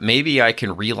 Or maybe I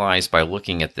can realize by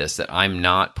looking at this that I'm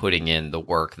not putting in the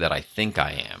work that I think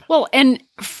I am. Well, and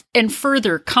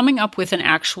further, coming up with an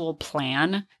actual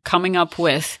plan, coming up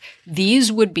with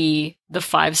these would be the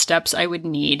 5 steps I would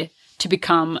need to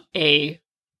become a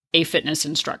fitness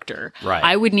instructor. Right.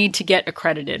 I would need to get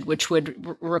accredited, which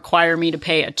would require me to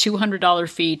pay a $200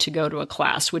 fee to go to a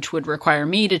class, which would require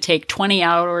me to take 20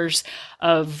 hours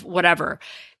of whatever.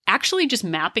 Actually just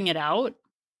mapping it out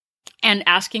and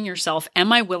asking yourself,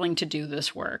 am I willing to do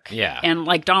this work? Yeah. And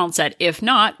like Donald said, if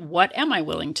not, what am I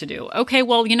willing to do? Okay,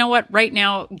 well, you know what? Right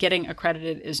now, getting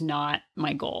accredited is not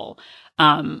my goal.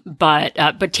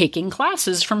 But taking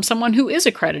classes from someone who is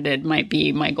accredited might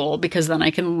be my goal, because then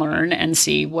I can learn and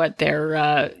see what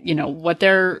their, what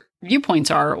their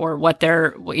viewpoints are, or what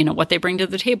what they bring to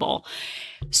the table.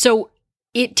 So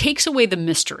it takes away the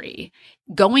mystery.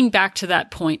 Going back to that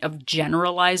point of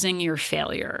generalizing your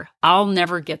failure, I'll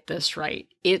never get this right.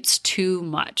 It's too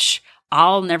much.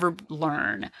 I'll never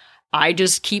learn. I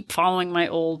just keep following my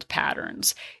old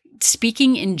patterns.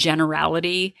 Speaking in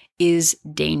generality is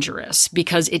dangerous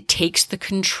because it takes the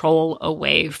control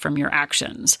away from your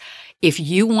actions. If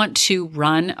you want to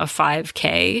run a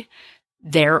 5K,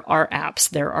 there are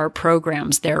apps, there are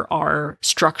programs, there are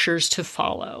structures to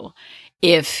follow.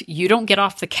 If you don't get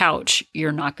off the couch,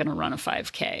 you're not going to run a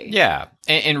 5K. Yeah.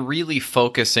 And really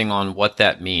focusing on what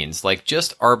that means,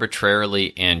 just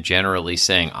arbitrarily and generally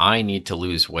saying, I need to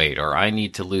lose weight, or I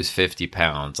need to lose 50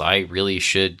 pounds. I really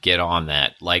should get on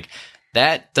that.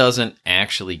 that doesn't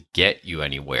actually get you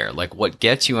anywhere. Like, what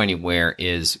gets you anywhere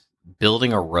is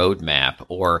building a roadmap.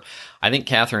 Or I think,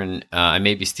 Catherine, I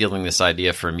may be stealing this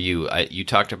idea from you. You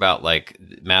talked about like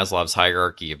Maslow's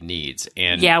hierarchy of needs,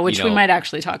 and which we might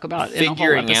actually talk about in a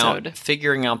whole episode.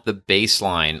 Figuring out the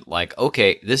baseline, like,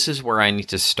 okay, this is where I need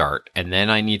to start, and then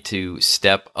I need to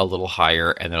step a little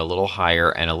higher, and then a little higher,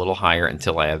 and a little higher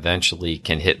until I eventually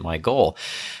can hit my goal.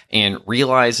 And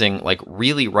realizing, like,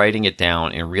 really writing it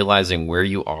down and realizing where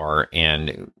you are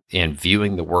and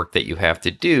viewing the work that you have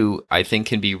to do, I think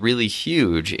can be really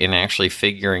huge in actually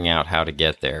figuring out how to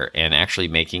get there and actually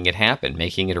making it happen,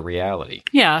 making it a reality.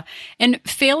 Yeah. And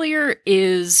failure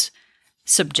is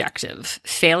subjective.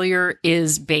 Failure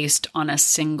is based on a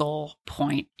single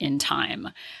point in time.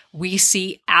 We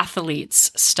see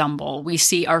athletes stumble. We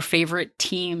see our favorite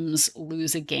teams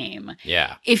lose a game.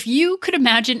 Yeah. If you could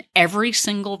imagine every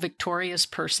single victorious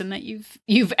person that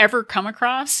you've ever come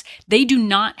across, they do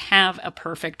not have a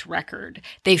perfect record.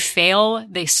 They fail,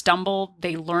 they stumble,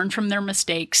 they learn from their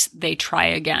mistakes, they try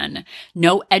again.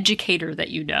 No educator that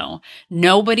you know,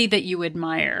 nobody that you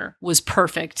admire was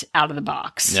perfect out of the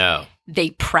box. No.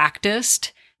 They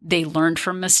practiced, they learned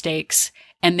from mistakes,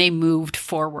 and they moved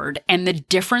forward. And the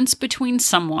difference between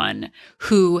someone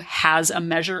who has a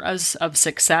measure of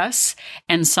success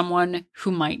and someone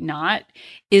who might not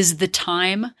is the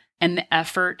time and the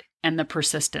effort and the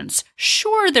persistence.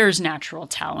 Sure, there's natural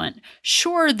talent.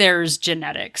 Sure, there's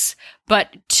genetics.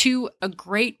 But to a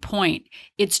great point,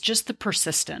 it's just the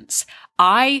persistence.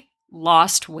 I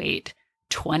lost weight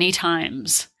 20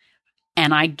 times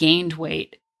and I gained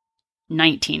weight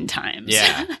 19 times.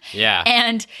 Yeah. Yeah.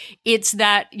 And it's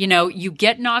that, you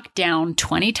get knocked down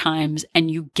 20 times and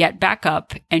you get back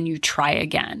up and you try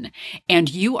again.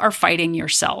 And you are fighting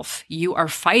yourself. You are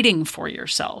fighting for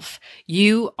yourself.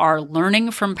 You are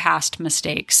learning from past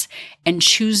mistakes and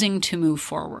choosing to move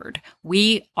forward.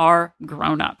 We are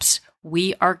grown-ups.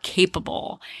 We are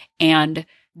capable. And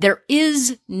there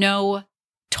is no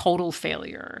total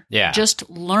failure. Yeah. Just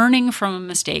learning from a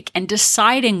mistake and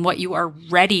deciding what you are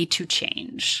ready to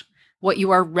change, what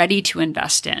you are ready to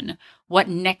invest in, what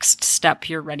next step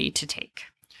you're ready to take.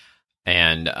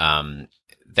 And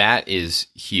that is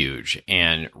huge.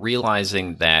 And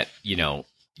realizing that,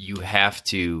 you have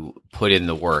to put in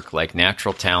the work. Like,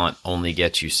 natural talent only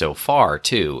gets you so far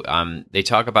too. They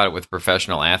talk about it with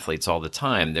professional athletes all the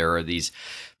time. There are these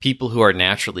people who are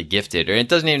naturally gifted, and it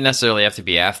doesn't even necessarily have to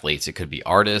be athletes. It could be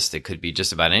artists. It could be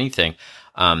just about anything.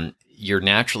 You're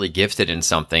naturally gifted in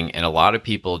something, and a lot of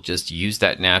people just use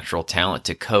that natural talent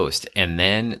to coast. And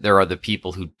then there are the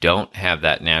people who don't have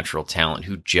that natural talent,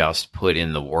 who just put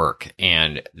in the work,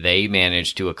 and they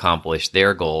manage to accomplish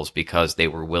their goals because they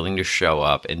were willing to show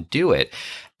up and do it.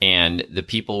 And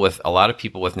a lot of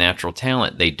people with natural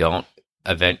talent, they don't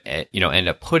end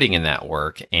up putting in that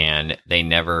work, and they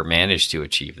never manage to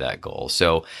achieve that goal.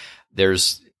 So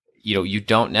there's, you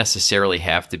don't necessarily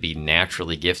have to be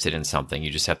naturally gifted in something.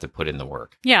 You just have to put in the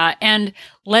work. Yeah. And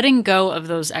letting go of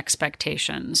those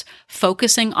expectations,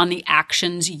 focusing on the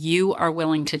actions you are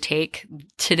willing to take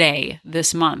today,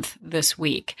 this month, this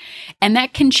week. And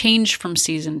that can change from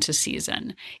season to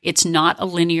season. It's not a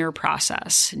linear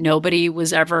process. Nobody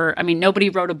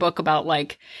wrote a book about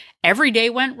like, every day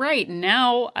went right, and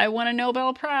now I won a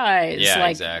Nobel Prize. Yeah,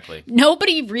 exactly.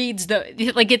 Nobody reads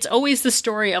it's always the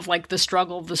story of like the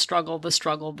struggle,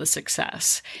 the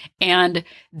success. And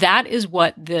that is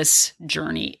what this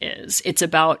journey is. It's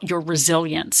about your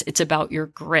resilience. It's about your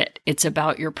grit. It's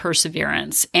about your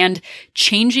perseverance and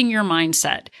changing your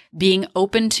mindset, being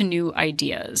open to new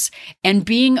ideas, and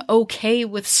being okay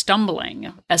with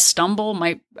stumbling. A stumble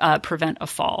might prevent a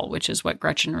fall, which is what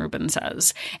Gretchen Rubin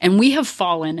says. And we have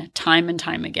fallen time and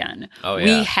time again. Oh, yeah.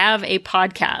 We have a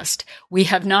podcast. We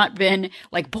have not been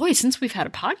like, boy, since we've had a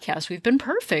podcast, we've been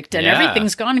perfect and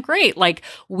everything's gone great. Like,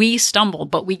 we stumble,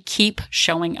 but we keep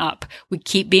showing up. We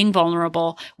keep being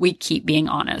vulnerable. We keep being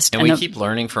honest. And we keep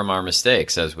learning from our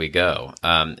mistakes as we go.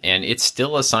 And it's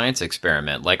still a science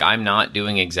experiment. Like, I'm not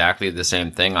doing exactly the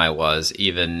same thing I was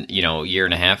even, a year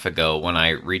and a half ago when I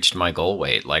reached my goal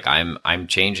weight. Like, I'm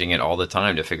changing it all the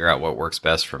time to figure out what works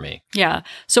best for me. Yeah.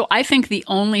 So I think the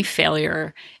only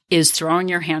failure is throwing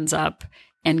your hands up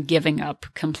and giving up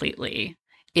completely.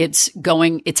 It's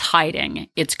hiding.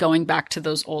 It's going back to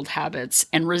those old habits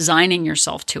and resigning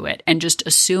yourself to it and just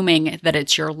assuming that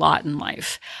it's your lot in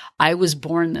life. I was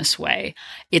born this way.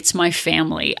 It's my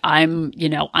family. I'm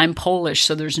Polish,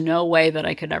 so there's no way that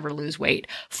I could ever lose weight.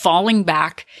 Falling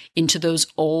back into those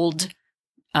old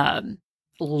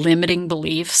limiting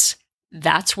beliefs,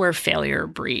 that's where failure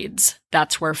breeds.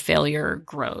 That's where failure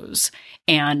grows.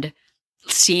 And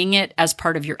seeing it as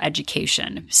part of your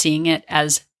education, seeing it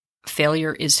as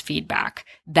failure is feedback.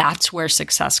 That's where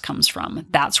success comes from.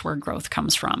 That's where growth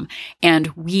comes from. And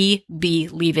we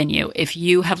believe in you. If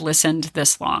you have listened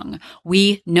this long,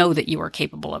 we know that you are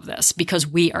capable of this because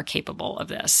we are capable of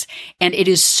this. And it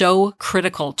is so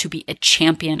critical to be a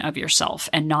champion of yourself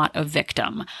and not a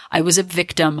victim. I was a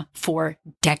victim for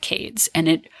decades, and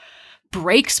it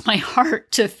breaks my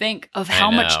heart to think of how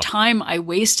much time I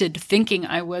wasted thinking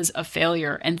I was a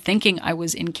failure and thinking I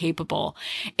was incapable.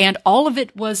 And all of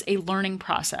it was a learning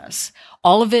process.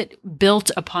 All of it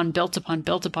built upon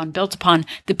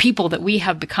the people that we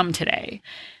have become today.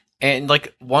 And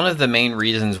like one of the main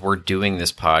reasons we're doing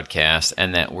this podcast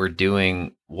and that we're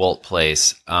doing Wolt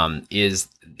Place is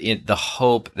the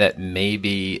hope that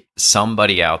maybe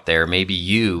somebody out there, maybe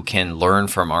you, can learn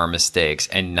from our mistakes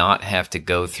and not have to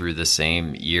go through the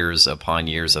same years upon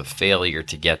years of failure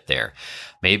to get there.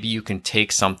 Maybe you can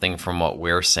take something from what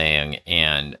we're saying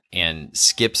and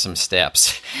skip some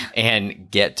steps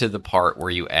and get to the part where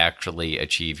you actually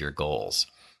achieve your goals.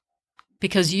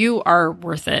 Because you are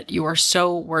worth it. You are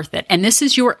so worth it. And this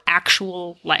is your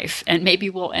actual life. And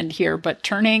maybe we'll end here, but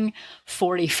turning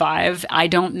 45, I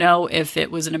don't know if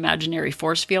it was an imaginary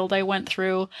force field I went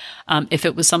through, if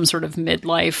it was some sort of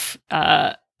midlife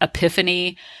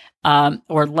epiphany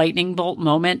or lightning bolt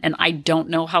moment. And I don't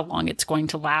know how long it's going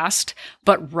to last.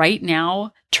 But right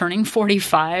now, turning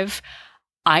 45,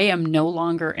 I am no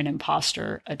longer an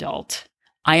imposter adult.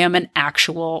 I am an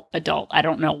actual adult. I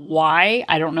don't know why.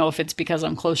 I don't know if it's because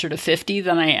I'm closer to 50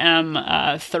 than I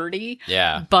am 30.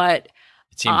 Yeah. But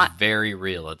it seems very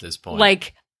real at this point.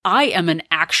 Like, I am an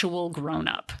actual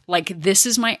grown-up. Like, this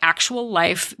is my actual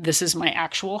life. This is my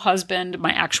actual husband,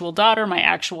 my actual daughter, my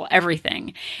actual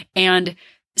everything. And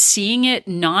seeing it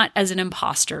not as an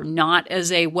imposter, not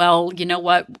as a, well, you know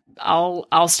what,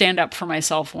 I'll stand up for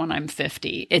myself when I'm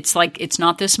 50. It's like, it's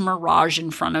not this mirage in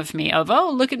front of me of,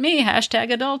 oh, look at me,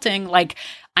 #adulting. Like,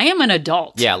 I am an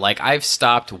adult. Yeah, like I've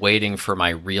stopped waiting for my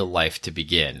real life to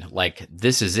begin. Like,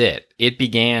 this is it. It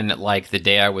began like the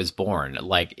day I was born.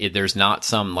 Like, there's not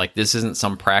some, like, this isn't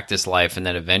some practice life and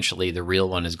then eventually the real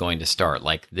one is going to start.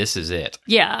 Like, this is it.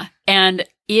 Yeah. And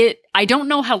I don't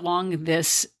know how long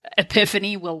this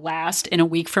epiphany will last. In a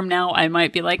week from now, I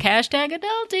might be like,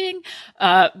 #adulting.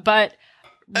 But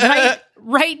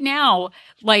right now,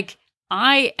 like,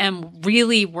 I am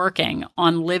really working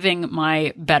on living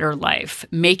my better life,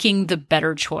 making the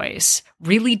better choice,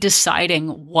 really deciding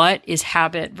what is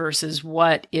habit versus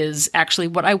what is actually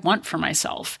what I want for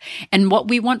myself. And what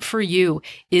we want for you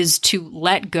is to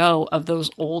let go of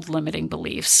those old limiting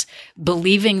beliefs,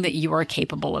 believing that you are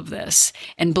capable of this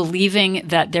and believing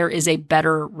that there is a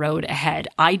better road ahead.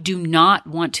 I do not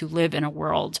want to live in a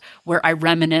world where I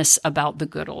reminisce about the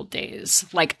good old days.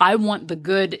 Like, I want the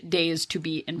good days to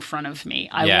be in front of me.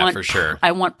 For sure.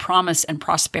 I want promise and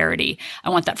prosperity. I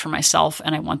want that for myself,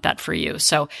 and I want that for you.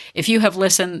 So if you have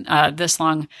listened this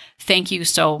long, thank you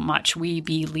so much. We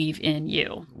believe in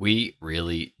you. We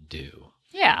really do.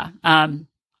 Yeah.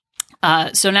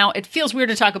 So now it feels weird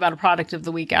to talk about a product of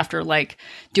the week after like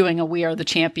doing a We Are the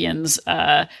Champions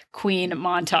Queen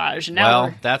montage.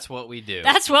 Now that's what we do.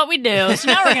 That's what we do.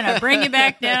 So now we're going to bring you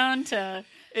back down to...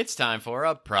 It's time for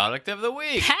a product of the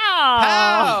week.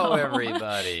 Pow!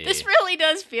 Everybody. This really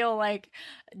does feel like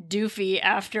doofy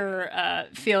after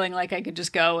feeling like I could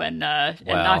just go and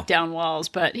knock down walls.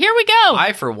 But here we go.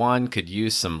 I, for one, could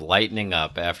use some lightening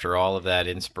up after all of that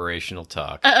inspirational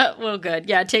talk. Well, good.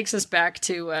 Yeah, it takes us back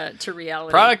to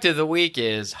reality. Product of the week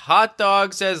is hot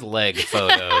dogs as leg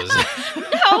photos.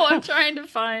 No, I'm trying to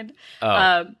find...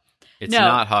 It's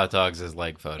not hot dogs as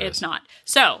leg photos. It's not.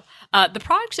 So, the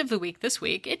product of the week this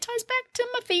week, it ties back to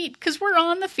my feet because we're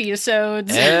on the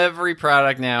feet-episodes. Every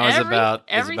product now is about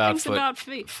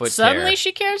feet. Foot Suddenly care.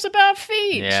 she cares about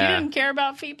feet. Yeah. She didn't care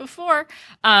about feet before.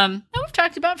 Now we've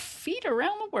talked about feet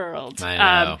around the world. I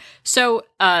know. So,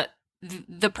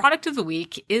 the product of the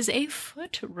week is a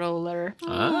foot roller.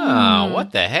 Oh,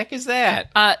 what the heck is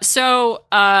that? So,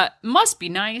 must be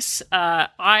nice.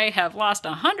 I have lost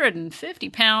 150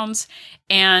 pounds,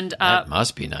 and that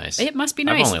must be nice. It must be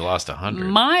nice. I've only lost 100.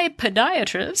 My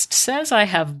podiatrist says I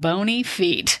have bony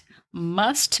feet.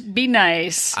 Must be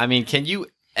nice. I mean, can you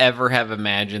ever have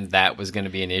imagined that was going to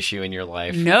be an issue in your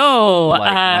life? No. Like,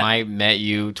 when I met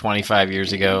you 25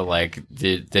 years ago, like,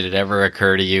 did it ever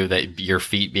occur to you that your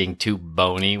feet being too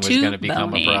bony was going to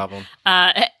become a problem?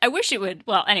 I wish it would.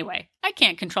 Well, anyway, I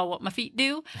can't control what my feet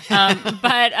do,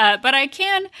 but I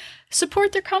can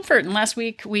support their comfort. And last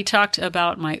week we talked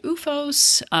about my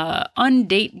OOFOS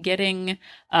undate-getting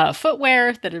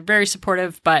footwear that are very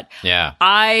supportive, but Yeah.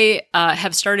 I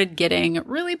have started getting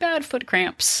really bad foot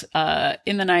cramps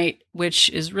in the night, which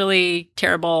is really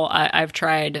terrible. I've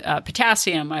tried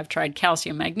potassium, I've tried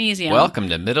calcium, magnesium. Welcome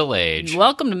to middle age.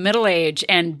 Welcome to middle age,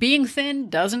 and being thin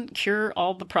doesn't cure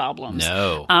all the problems.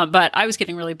 No. But I was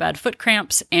getting really bad foot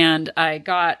cramps, and I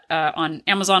got on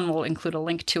Amazon, we'll include a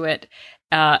link to it,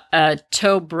 a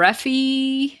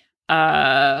Tobrefi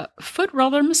foot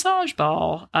roller massage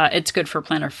ball. It's good for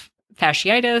plantar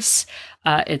fasciitis.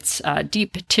 It's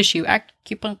deep tissue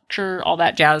acupuncture, all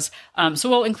that jazz. So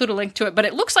we'll include a link to it, but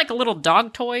it looks like a little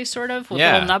dog toy, sort of, with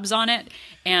little nubs on it.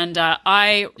 And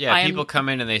People come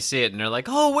in and they see it and they're like,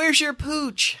 "Oh, where's your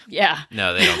pooch?" Yeah.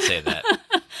 No, they don't say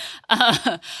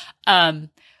that.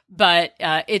 But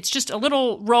it's just a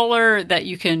little roller that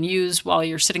you can use while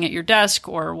you're sitting at your desk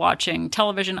or watching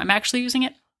television. I'm actually using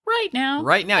it right now.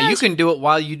 Right now, you can do it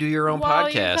while you do your own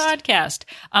podcast.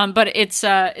 But it's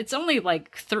only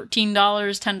like $13,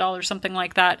 $10, something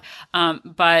like that.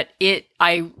 But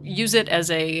I use it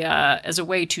as a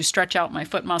way to stretch out my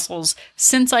foot muscles.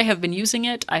 Since I have been using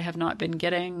it, I have not been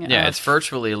getting it's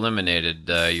virtually eliminated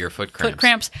your foot cramps. Foot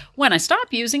cramps. When I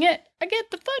stop using it, I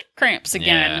get the foot cramps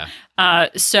again.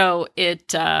 So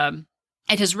it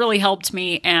has really helped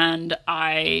me, and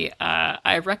I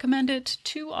recommend it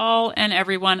to all and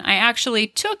everyone. I actually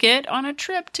took it on a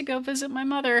trip to go visit my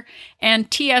mother,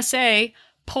 and TSA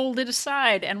pulled it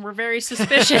aside and were very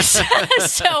suspicious.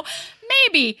 So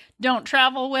maybe don't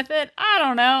travel with it. I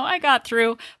don't know. I got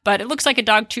through, but it looks like a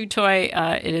dog chew toy.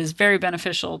 It is very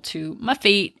beneficial to my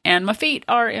feet, and my feet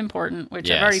are important, which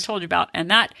I've already told you about,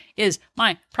 and that is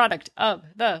my product of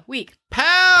the week.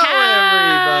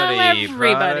 Everybody!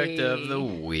 Product of the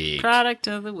week. Product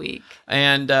of the week.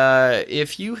 And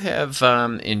if you have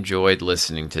enjoyed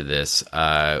listening to this,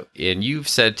 and you've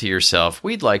said to yourself,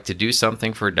 we'd like to do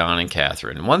something for Don and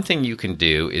Catherine, one thing you can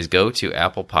do is go to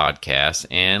Apple Podcasts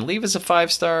and leave us a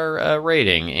 5-star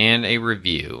rating and a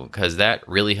review, because that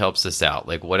really helps us out.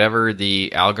 Like, whatever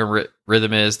the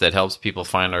algorithm is that helps people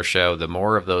find our show, the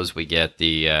more of those we get,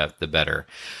 the better.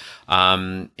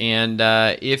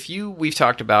 We've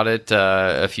talked about it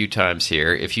a few times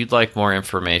here. If you'd like more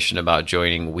information about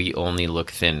joining We Only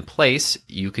Look Thin Place,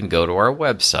 you can go to our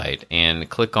website and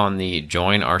click on the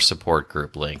Join Our Support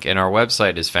Group link. And our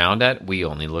website is found at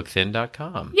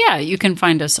weonlylookthin.com. Yeah, you can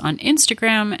find us on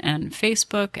Instagram and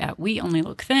Facebook at We Only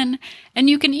Look Thin, and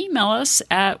you can email us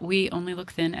at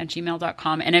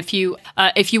weonlylookthin@gmail.com. And if you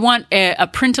want a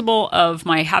printable of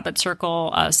my habit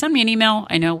circle, send me an email.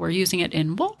 I know we're using it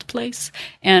in Walt Place,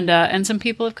 and some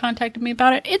people have contacted me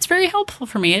about it. It's very helpful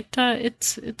for me.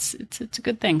 It's a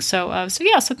good thing. So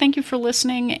thank you for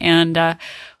listening, and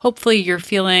hopefully you're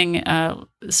feeling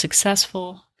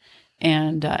successful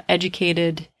and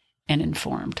educated and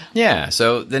informed. Yeah,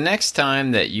 so the next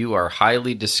time that you are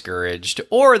highly discouraged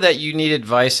or that you need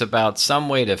advice about some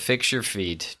way to fix your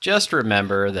feet, just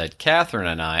remember that Catherine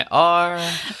and I are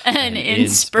an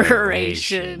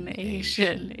inspiration.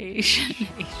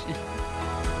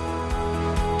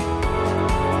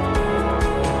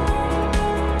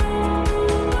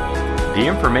 The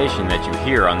information that you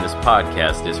hear on this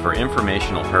podcast is for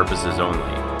informational purposes only.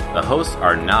 The hosts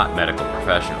are not medical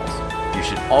professionals. You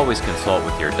should always consult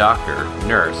with your doctor,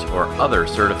 nurse, or other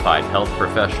certified health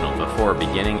professional before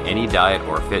beginning any diet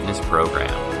or fitness program.